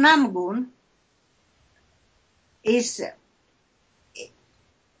Minsu Namgun is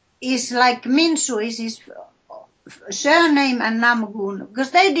like Minsu is his surname and Namgun,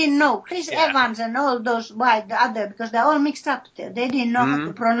 because they didn't know. Chris Evans and all those because they're all mixed up there. They didn't know how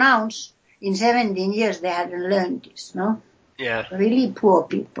to pronounce. In 17 years they hadn't learned this, no? Yeah. Really poor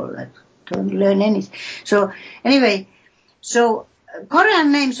people that don't learn anything. So anyway,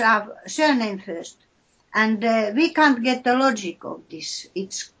 Korean names are surname first. And we can't get the logic of this.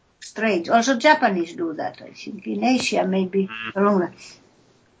 It's strange. Also Japanese do that, I think. In Asia maybe longer.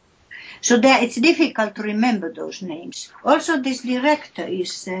 So it's difficult to remember those names. Also this director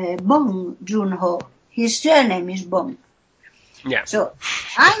is Bong Joon-ho. His surname is Bong. Yeah. So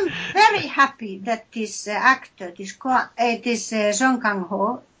I'm very happy that this actor, this Song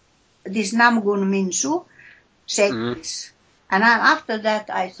Kang-ho, this Namgun Minsu, said this. And after that,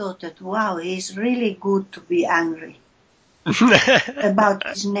 I thought that, wow, he's really good to be angry about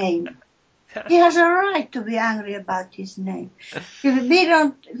his name. He has a right to be angry about his name. If we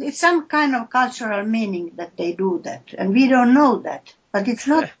don't, it's some kind of cultural meaning that they do that, and we don't know that. But it's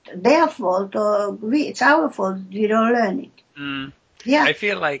not their fault, or it's our fault. We don't learn it. Yeah, I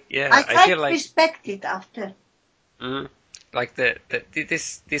feel like I try to respect it after. Like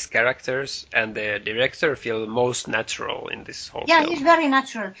these characters and the director feel most natural in this whole film. Yeah, he's very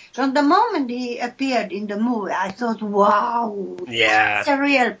natural. So the moment he appeared in the movie, I thought, wow, that's a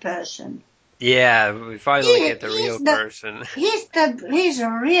real person. Yeah, we finally get a real person. He's a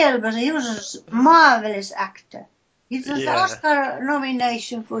real person. He was a marvelous actor. It's an Oscar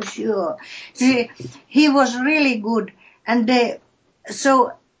nomination for sure. He was really good. And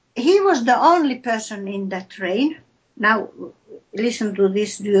so he was the only person in that train. Now, listen to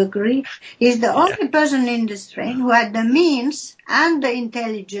this, do you agree? He's the only person in this train who had the means and the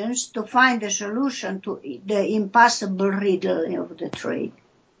intelligence to find a solution to the impossible riddle of the train.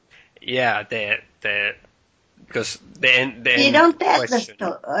 Yeah, because we don't tell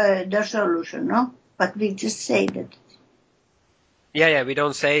the solution, no? But we just say that. Yeah, we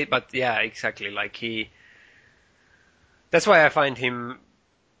don't say, but yeah, exactly. Like that's why I find him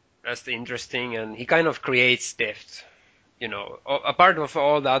as interesting, and he kind of creates depth. You know, apart of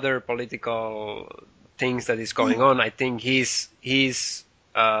all the other political things that is going on, I think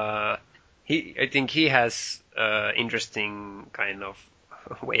I think he has interesting kind of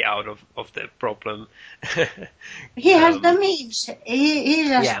way out of the problem. He has the means. He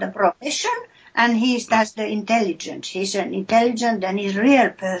has the profession, and he has the intelligence. He's an intelligent and he's a real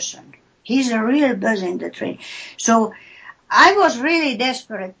person. He's a real person in the train. So I was really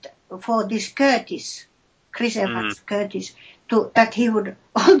desperate for this Curtis, Chris Evans Curtis, that he would,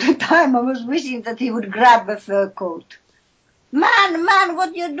 all the time I was wishing that he would grab a fur coat. Man,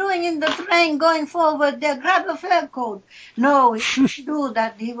 what you doing in the train going forward there? Grab a fur coat. No, he didn't do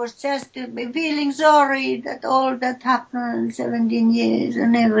that. He was just feeling sorry that all that happened, 17 years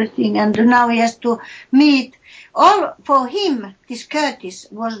and everything. And now he has to meet. All for him, this Curtis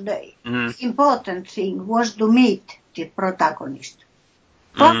was the important thing, was to meet the protagonist.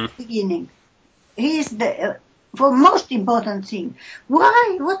 From the beginning. He is the for most important thing.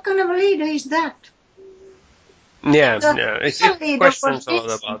 Why? What kind of a leader is that? It's questions a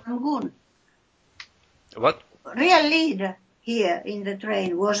lot about. What? Real leader here in the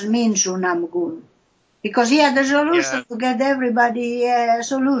train was Minsu Namgun. Because he had a solution to get everybody a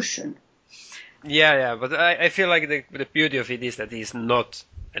solution. Yeah, but I feel like the beauty of it is that he's not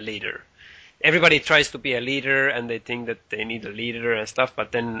a leader. Everybody tries to be a leader and they think that they need a leader and stuff,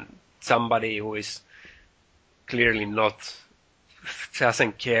 but then somebody who is clearly not,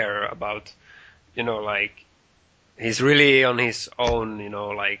 doesn't care about, like, he's really on his own,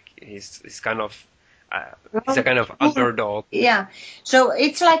 like he's kind of, he's a kind of underdog. Yeah, so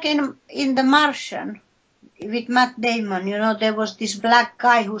it's like in The Martian with Matt Damon, there was this black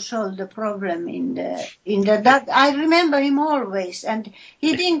guy who solved the problem in the that I remember him always, and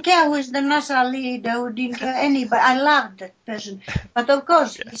he didn't care who is the NASA leader, who didn't care anybody. I loved that person, but of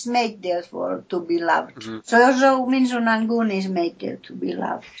course he's made there to be loved. So also Minsu Nangun is made there to be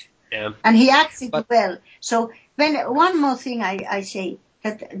loved, and he acts it well. So when one more thing I say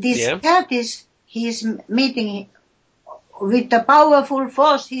that this Curtis, he's meeting. With the powerful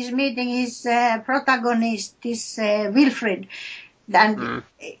force, he's meeting his protagonist, this Wilfred, and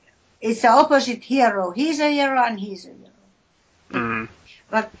it's the opposite hero. He's a hero and he's a hero.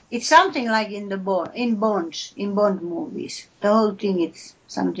 But it's something like in Bond movies. The whole thing is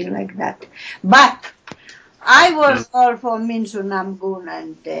something like that. But I was all for Minsu Namgun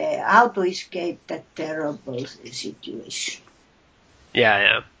and how to escape that terrible situation.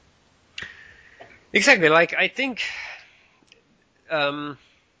 Yeah. Exactly. Like I think.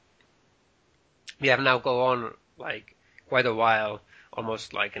 We have now gone on like quite a while,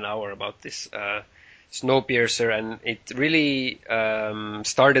 almost like an hour, about this Snowpiercer, and it really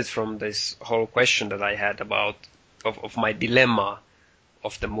started from this whole question that I had about of my dilemma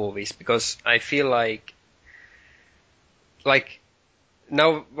of the movies, because I feel like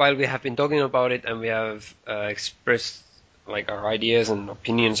now while we have been talking about it and we have expressed like our ideas and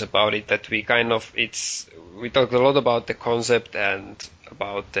opinions about it, that we we talked a lot about the concept and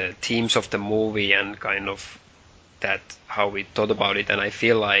about the themes of the movie and kind of that how we thought about it, and I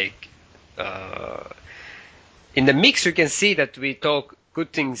feel like in the mix you can see that we talk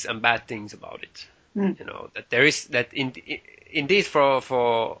good things and bad things about it. That there is that indeed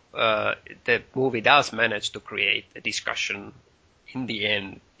for the movie does manage to create a discussion in the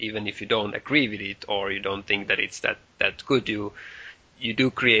end, even if you don't agree with it or you don't think that it's that good, you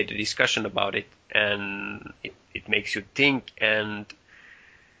do create a discussion about it, and it makes you think. And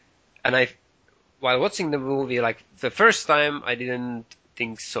while watching the movie, like the first time, I didn't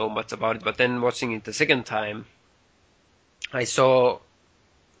think so much about it, but then watching it the second time, I saw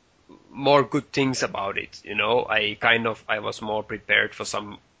more good things about it. I was more prepared for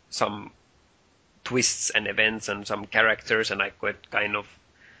some twists and events and some characters, and I could kind of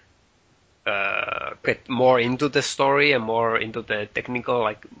get more into the story and more into the technical,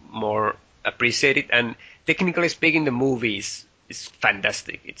 like more appreciate it. And technically speaking, the movie is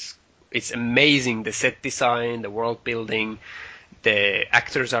fantastic. It's amazing. The set design, the world building, the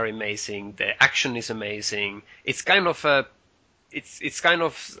actors are amazing. The action is amazing. It's kind of a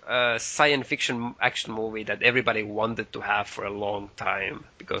science fiction action movie that everybody wanted to have for a long time,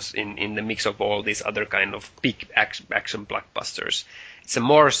 because in the mix of all these other kind of big action blockbusters, it's a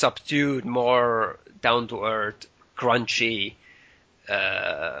more subdued, more down to earth, crunchy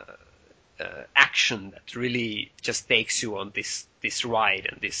action that really just takes you on this ride,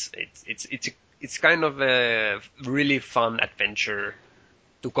 and it's kind of a really fun adventure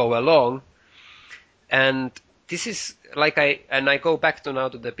to go along. And this is like I go back to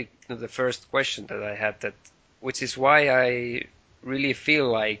the first question that I had, which is why I really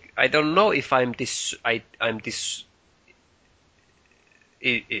feel like I don't know if I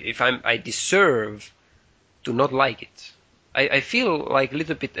deserve to not like it. I feel like a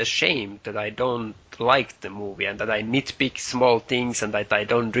little bit ashamed that I don't like the movie, and that I nitpick small things, and that I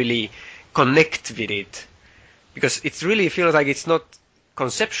don't really connect with it, because it really feels like it's not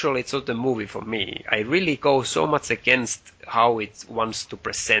conceptual. It's not the movie for me. I really go so much against how it wants to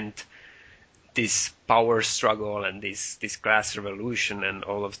present this power struggle and this class revolution and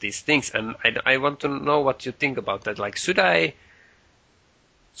all of these things. And I want to know what you think about that. Like, should I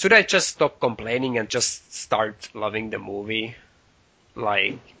just stop complaining and just start loving the movie?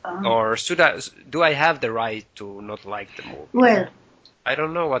 Like, or do I have the right to not like the movie? Well, I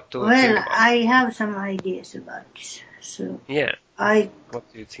don't know what to think about. I have some ideas about this. So yeah.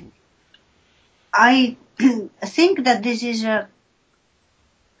 What do you think? I think that this is a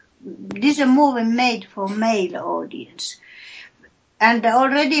movie made for male audience, and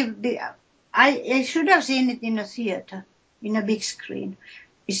already I should have seen it in a theater, in a big screen.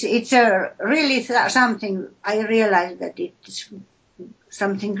 It's a really something. I realized that it's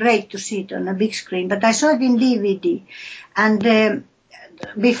something great to see it on a big screen, but I saw it in DVD, and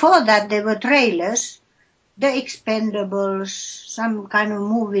before that there were trailers. The Expendables, some kind of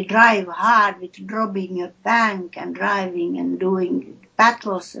movie, Drive Hard, with robbing a bank and driving and doing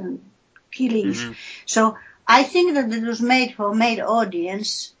battles and killings. Mm-hmm. So I think that it was made for male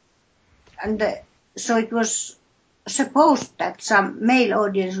audience, and so it was supposed that some male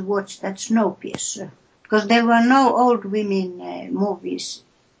audience watched that Snowpiercer, because there were no old women movies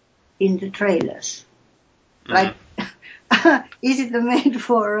in the trailers. Mm-hmm. Like, is it made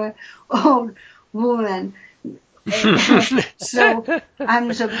for old woman? So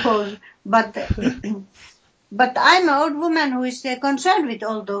I'm supposed, but I'm an old woman who is concerned with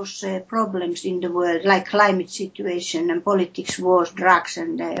all those problems in the world, like climate situation and politics, wars, drugs,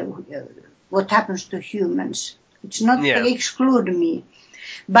 and what happens to humans. It's not to exclude me,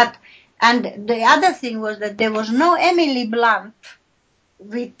 and the other thing was that there was no Emily Blunt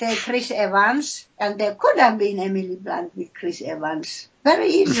with Chris Evans, and there could have been Emily Blunt with Chris Evans very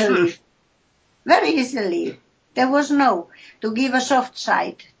easily, very easily. There was no, to give a soft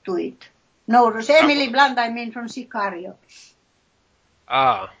side to it. No, Emily Blunt, I mean from Sicario.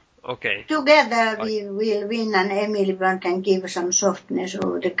 Okay. Together we will win, and Emily Blunt can give some softness,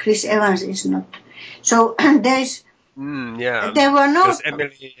 or the Chris Evans is not. So there's, there were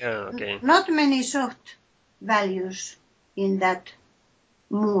not many soft values in that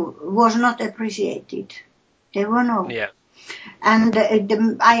move, was not appreciated. There were no. Yeah. And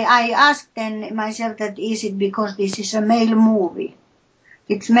I asked then myself that is it because this is a male movie?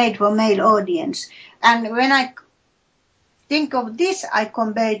 It's made for male audience. And when I think of this, I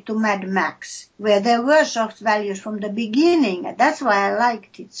compare it to Mad Max, where there were soft values from the beginning. That's why I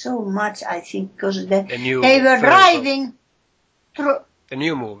liked it so much, I think, because they were driving through... The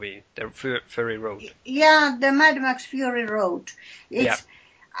new movie, the Fury Road. Yeah, the Mad Max Fury Road.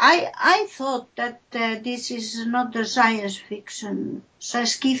 I thought that this is not a science fiction,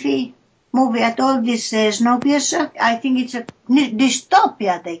 sci-fi movie at all, this Snowpiercer. I think it's a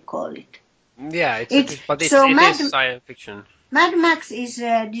dystopia, they call it. Yeah, it is science fiction. Mad Max is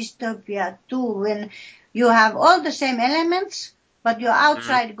a dystopia too, when you have all the same elements, but you're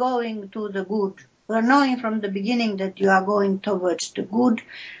outside going to the good, knowing from the beginning that you are going towards the good,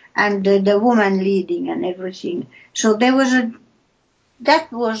 and the woman leading and everything. So that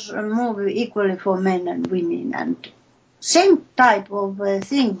was a movie equally for men and women, and same type of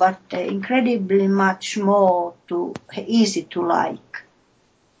thing, but incredibly much more easy to like.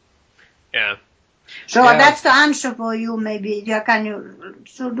 Yeah. So that's the answer for you. Maybe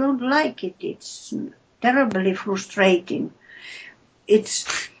so don't like it. It's terribly frustrating. It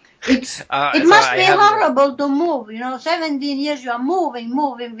must be horrible to move. 17 years you are moving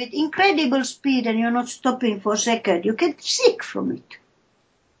with incredible speed, and you're not stopping for a second. You get sick from it.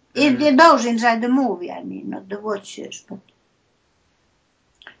 Those inside the movie, I mean, not the watchers, but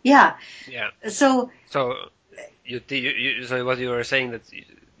yeah. So what you were saying, that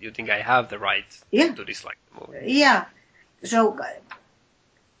you think I have the right to dislike the movie? Yeah. So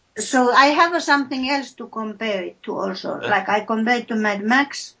I have something else to compare it to also. Like I compared to Mad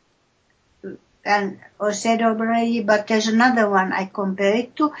Max or said already, but there's another one I compare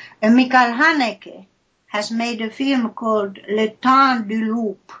it to. Mikael Haneke has made a film called Le Temps du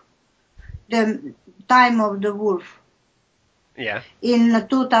Loup, The Time of the Wolf. Yeah. In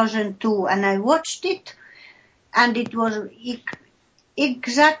 2002, and I watched it, and it was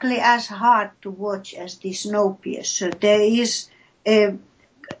exactly as hard to watch as this Snowpiercer. There is a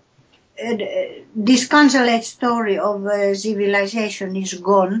disconsolate story of civilization is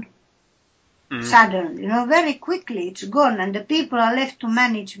gone. Suddenly, very quickly it's gone, and the people are left to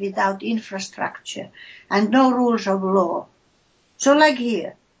manage without infrastructure and no rules of law. So like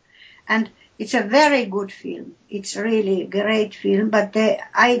here. And it's a very good film. It's really a great film, but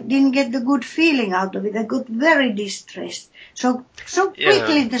I didn't get the good feeling out of it. I got very distressed. So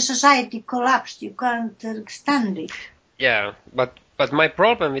quickly the society collapsed. You can't stand it. Yeah, but my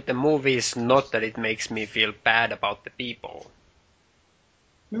problem with the movie is not that it makes me feel bad about the people.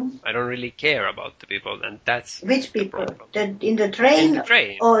 I don't really care about the people, and that's which people? The problem. In the train? In the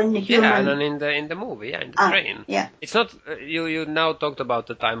train. Or in the human? Yeah, and in the movie, in the train. Yeah. It's not you now talked about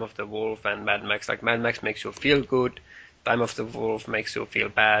The Time of the Wolf and Mad Max. Like Mad Max makes you feel good, Time of the Wolf makes you feel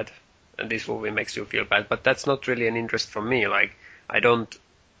bad, and this movie makes you feel bad. But that's not really an interest for me. Like I don't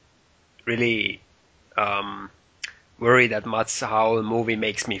really worry that much how a movie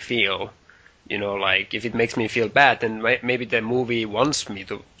makes me feel. Like if it makes me feel bad, then maybe the movie wants me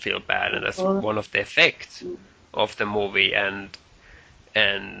to feel bad, and that's one of the effects of the movie. And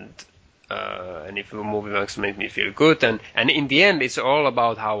if a movie wants to make me feel good, and in the end, it's all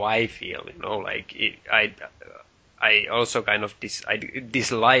about how I feel. Like I also kind of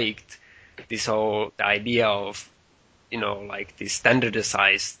disliked this whole idea of like this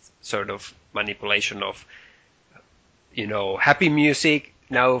standardized sort of manipulation of happy music,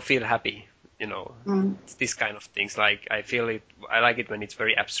 now feel happy. It's this kind of things. Like I like it when it's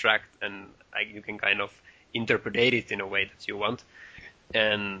very abstract and you can kind of interpret it in a way that you want.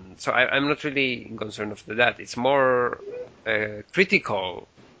 And so I'm not really concerned of that. It's more a critical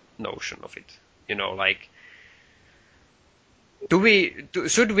notion of it. Like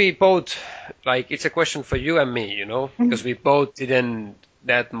should we both, like, it's a question for you and me, because we both didn't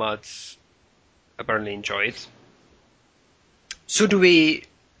that much apparently enjoy it. Should we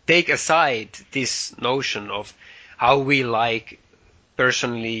take aside this notion of how we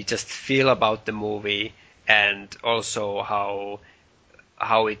personally just feel about the movie, and also how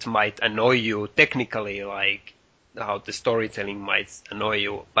it might annoy you technically, like how the storytelling might annoy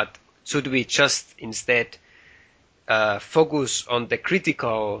you, but should we just instead focus on the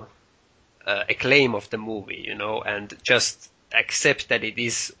critical acclaim of the movie, and just accept that it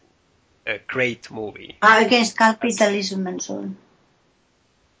is a great movie? Against capitalism and so on.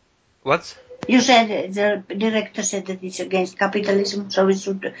 What? You said, the director said that it's against capitalism, so we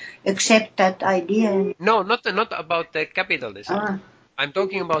should accept that idea. No, not about the capitalism. I'm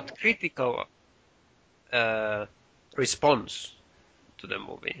talking about critical response to the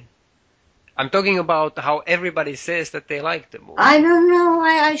movie. I'm talking about how everybody says that they like the movie. I don't know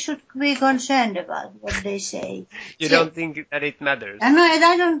why I should be concerned about what they say. You don't think that it matters? No,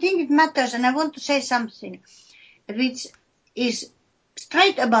 I don't think it matters, and I want to say something which is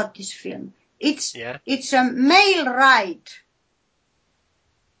straight about this film. It's a male right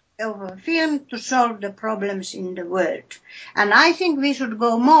of a film to solve the problems in the world. And I think we should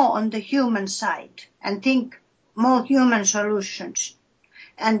go more on the human side and think more human solutions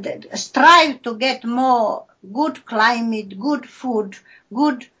and strive to get more good climate, good food,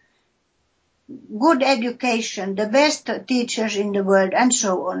 good education, the best teachers in the world, and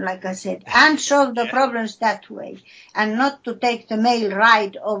so on, like I said, and solve the problems that way, and not to take the male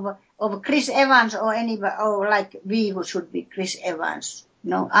right of Chris Evans or anybody, or like we who should be Chris Evans.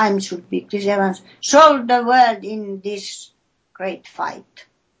 No, I should be Chris Evans. Solve the world in this great fight.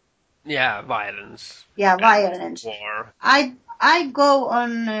 Yeah, violence. Yeah, And violence. war. I go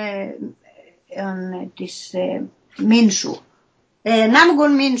on this Minsu,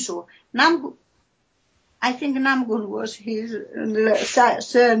 Namgun Minsu. I think Namgun was his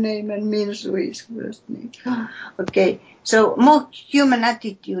surname and Minsu his first name. Okay, so more human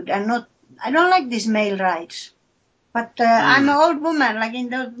attitude and not. I don't like these male rights. But I'm an old woman. Like in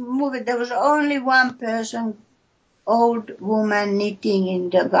the movie, there was only one person, old woman knitting in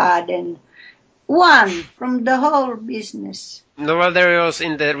the garden. One from the whole business. No, well, there was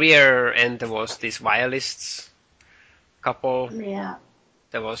in the rear end there was this violists couple. Yeah.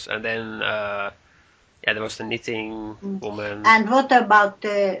 There was, and then there was the knitting woman. And what about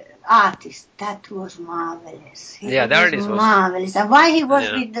the artist? That was marvelous. He Yeah, the was artist was marvelous. And why he was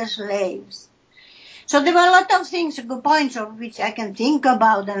Yeah. with the slaves. So there were a lot of things, good points of which I can think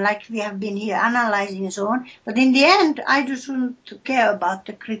about, and like we have been here analyzing and so on. But in the end, I just shouldn't care about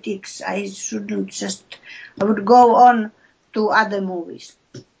the critics. I would go on to other movies.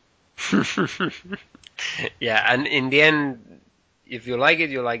 Yeah, and in the end, if you like it,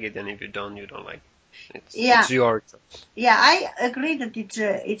 you like it, and if you don't, you don't like it. Yeah. It's your choice. Yeah, I agree that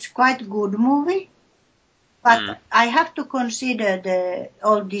it's quite a good movie. But I have to consider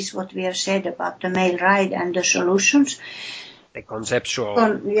all this what we have said about the male right and the solutions. The conceptual.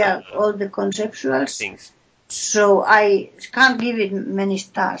 All the conceptual things. So I can't give it many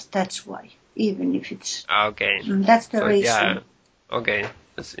stars. That's why, even if it's Okay. That's the reason. Yeah. Okay,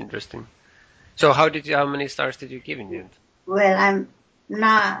 that's interesting. So how many stars did you give in the end? Well,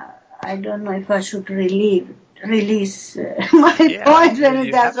 I don't know if I should release my point when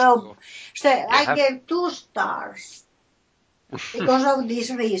it does so. I gave 2 stars because of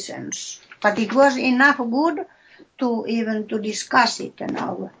these reasons. But it was enough good to even to discuss it an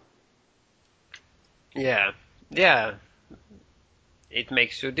hour. Yeah. It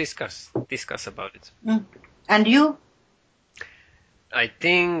makes you discuss about it. And you? I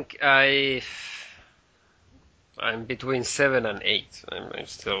think I'm between 7 and 8. I'm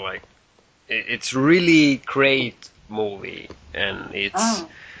still like, it's really great movie, and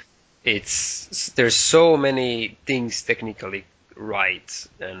there's so many things technically right,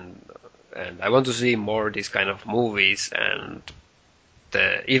 and I want to see more this kind of movies, and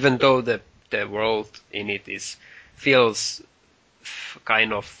even though the world in it feels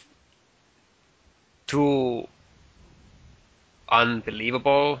kind of too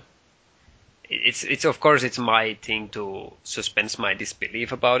unbelievable. It's of course it's my thing to suspend my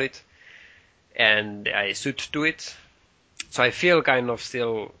disbelief about it, and I should do it. So I feel kind of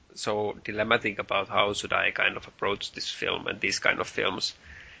still so dilemmatic about how should I kind of approach this film and these kind of films.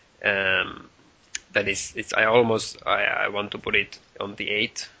 That is, I want to put it on the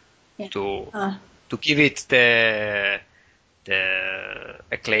 8 to give it the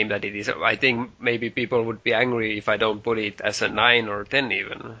acclaim that it is. I think maybe people would be angry if I don't put it as a 9 or 10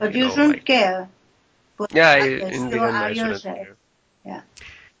 even. But you shouldn't care. Yeah, in the end I shouldn't care. Yeah.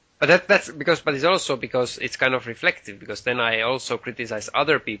 But but it's also because it's kind of reflective, because then I also criticize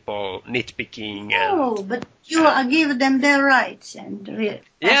other people nitpicking. No, but you give them their rights and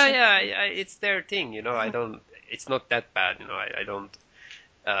it's their thing, it's not that bad, I don't.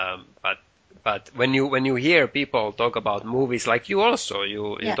 But when you hear people talk about movies, like you also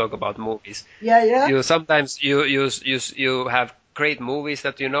you talk about movies. Yeah. You sometimes you have great movies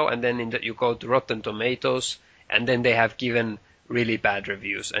that and then you go to Rotten Tomatoes, and then they have given really bad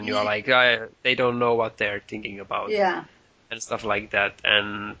reviews, and you are like, they don't know what they're thinking about, and stuff like that,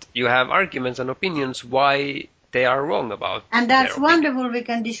 and you have arguments and opinions why they are wrong about. And that's wonderful. We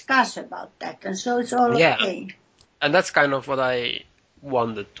can discuss about that, and so it's all okay. And that's kind of what I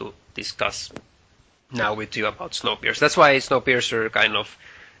wanted to discuss now with you about Snowpiercer. That's why Snowpiercer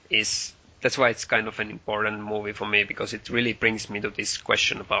that's why it's kind of an important movie for me, because it really brings me to this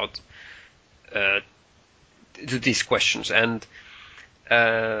question about to these questions. And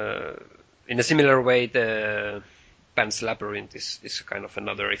in a similar way, the Pan's Labyrinth is kind of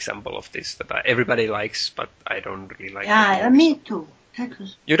another example of this that everybody likes, but I don't really like. Yeah, me too.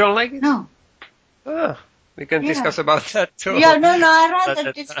 You don't like it? No. We can discuss about that too. Yeah, no, I'd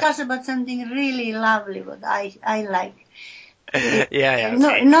rather discuss about something really lovely, what I like.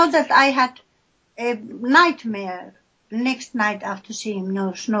 Know that I had a nightmare next night after seeing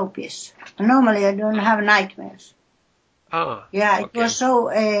Snowpiercer. Normally I don't have nightmares. It was so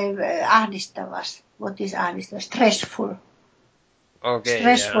ahdistavas. What is ahdistavas? Stressful.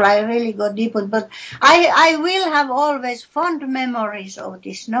 Stressful. I really got deep, but I will have always fond memories of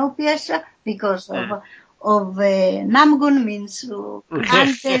this Snowpiercer because of of Namgun Minsu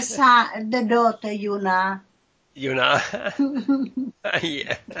and the daughter Yuna. Yuna.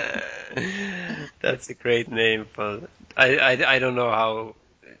 Yeah. That's a great name, but I don't know how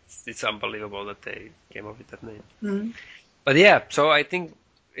it's unbelievable that they came up with that name. Mm. But yeah, so I think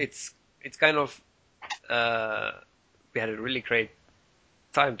it's kind of we had a really great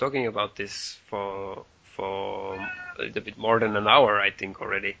time talking about this for a little bit more than an hour, I think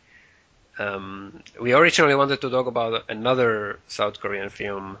already. We originally wanted to talk about another South Korean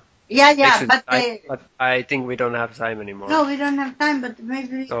film. Yeah, Actually, but I think we don't have time anymore. no, we don't have time. But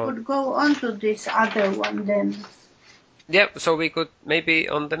maybe we could go on to this other one then. Yeah, so we could maybe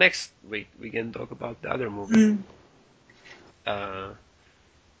on the next week we can talk about the other movie that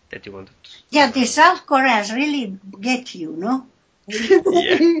you wanted. Yeah, the South Koreans really get you, no?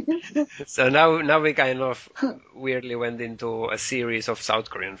 Yeah. So now we kind of weirdly went into a series of South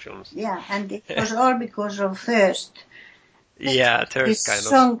Korean films. Yeah, and it was all because of Thirst. Yeah, Thirst This kind of.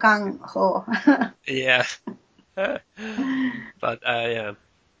 Song Kang-ho. Yeah. But yeah.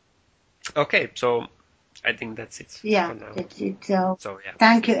 Okay, so I think that's it for now. That's it. So yeah.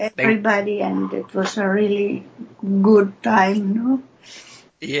 Thank you everybody, and it was a really good time, no?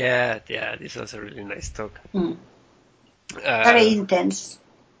 Yeah, this was a really nice talk. Very intense.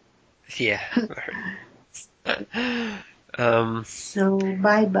 Yeah. So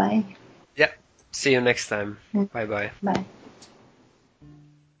bye-bye. Yeah, see you next time. Bye-bye. Bye.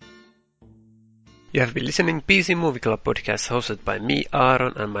 You have been listening PC Movie Club podcast hosted by me,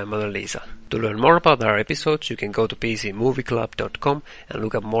 Aaron, and my mother Lisa. To learn more about our episodes, you can go to pcmovieclub.com and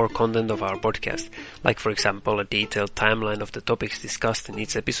look up more content of our podcast, like for example a detailed timeline of the topics discussed in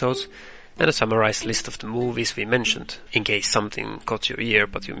each episode, and a summarized list of the movies we mentioned, in case something caught your ear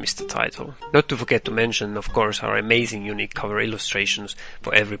but you missed the title. Not to forget to mention, of course, our amazing unique cover illustrations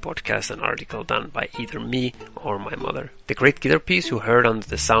for every podcast and article done by either me or my mother. The great guitar piece you heard under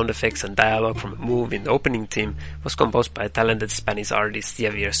the sound effects and dialogue from a movie in the opening theme was composed by talented Spanish artist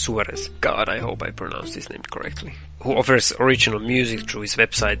Javier Suarez. God, I hope I pronounced his name correctly. Who offers original music through his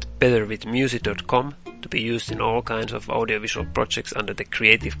website betterwithmusic.com to be used in all kinds of audiovisual projects under the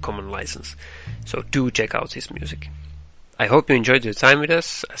Creative Commons license. So do check out his music. I hope you enjoyed your time with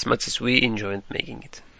us as much as we enjoyed making it.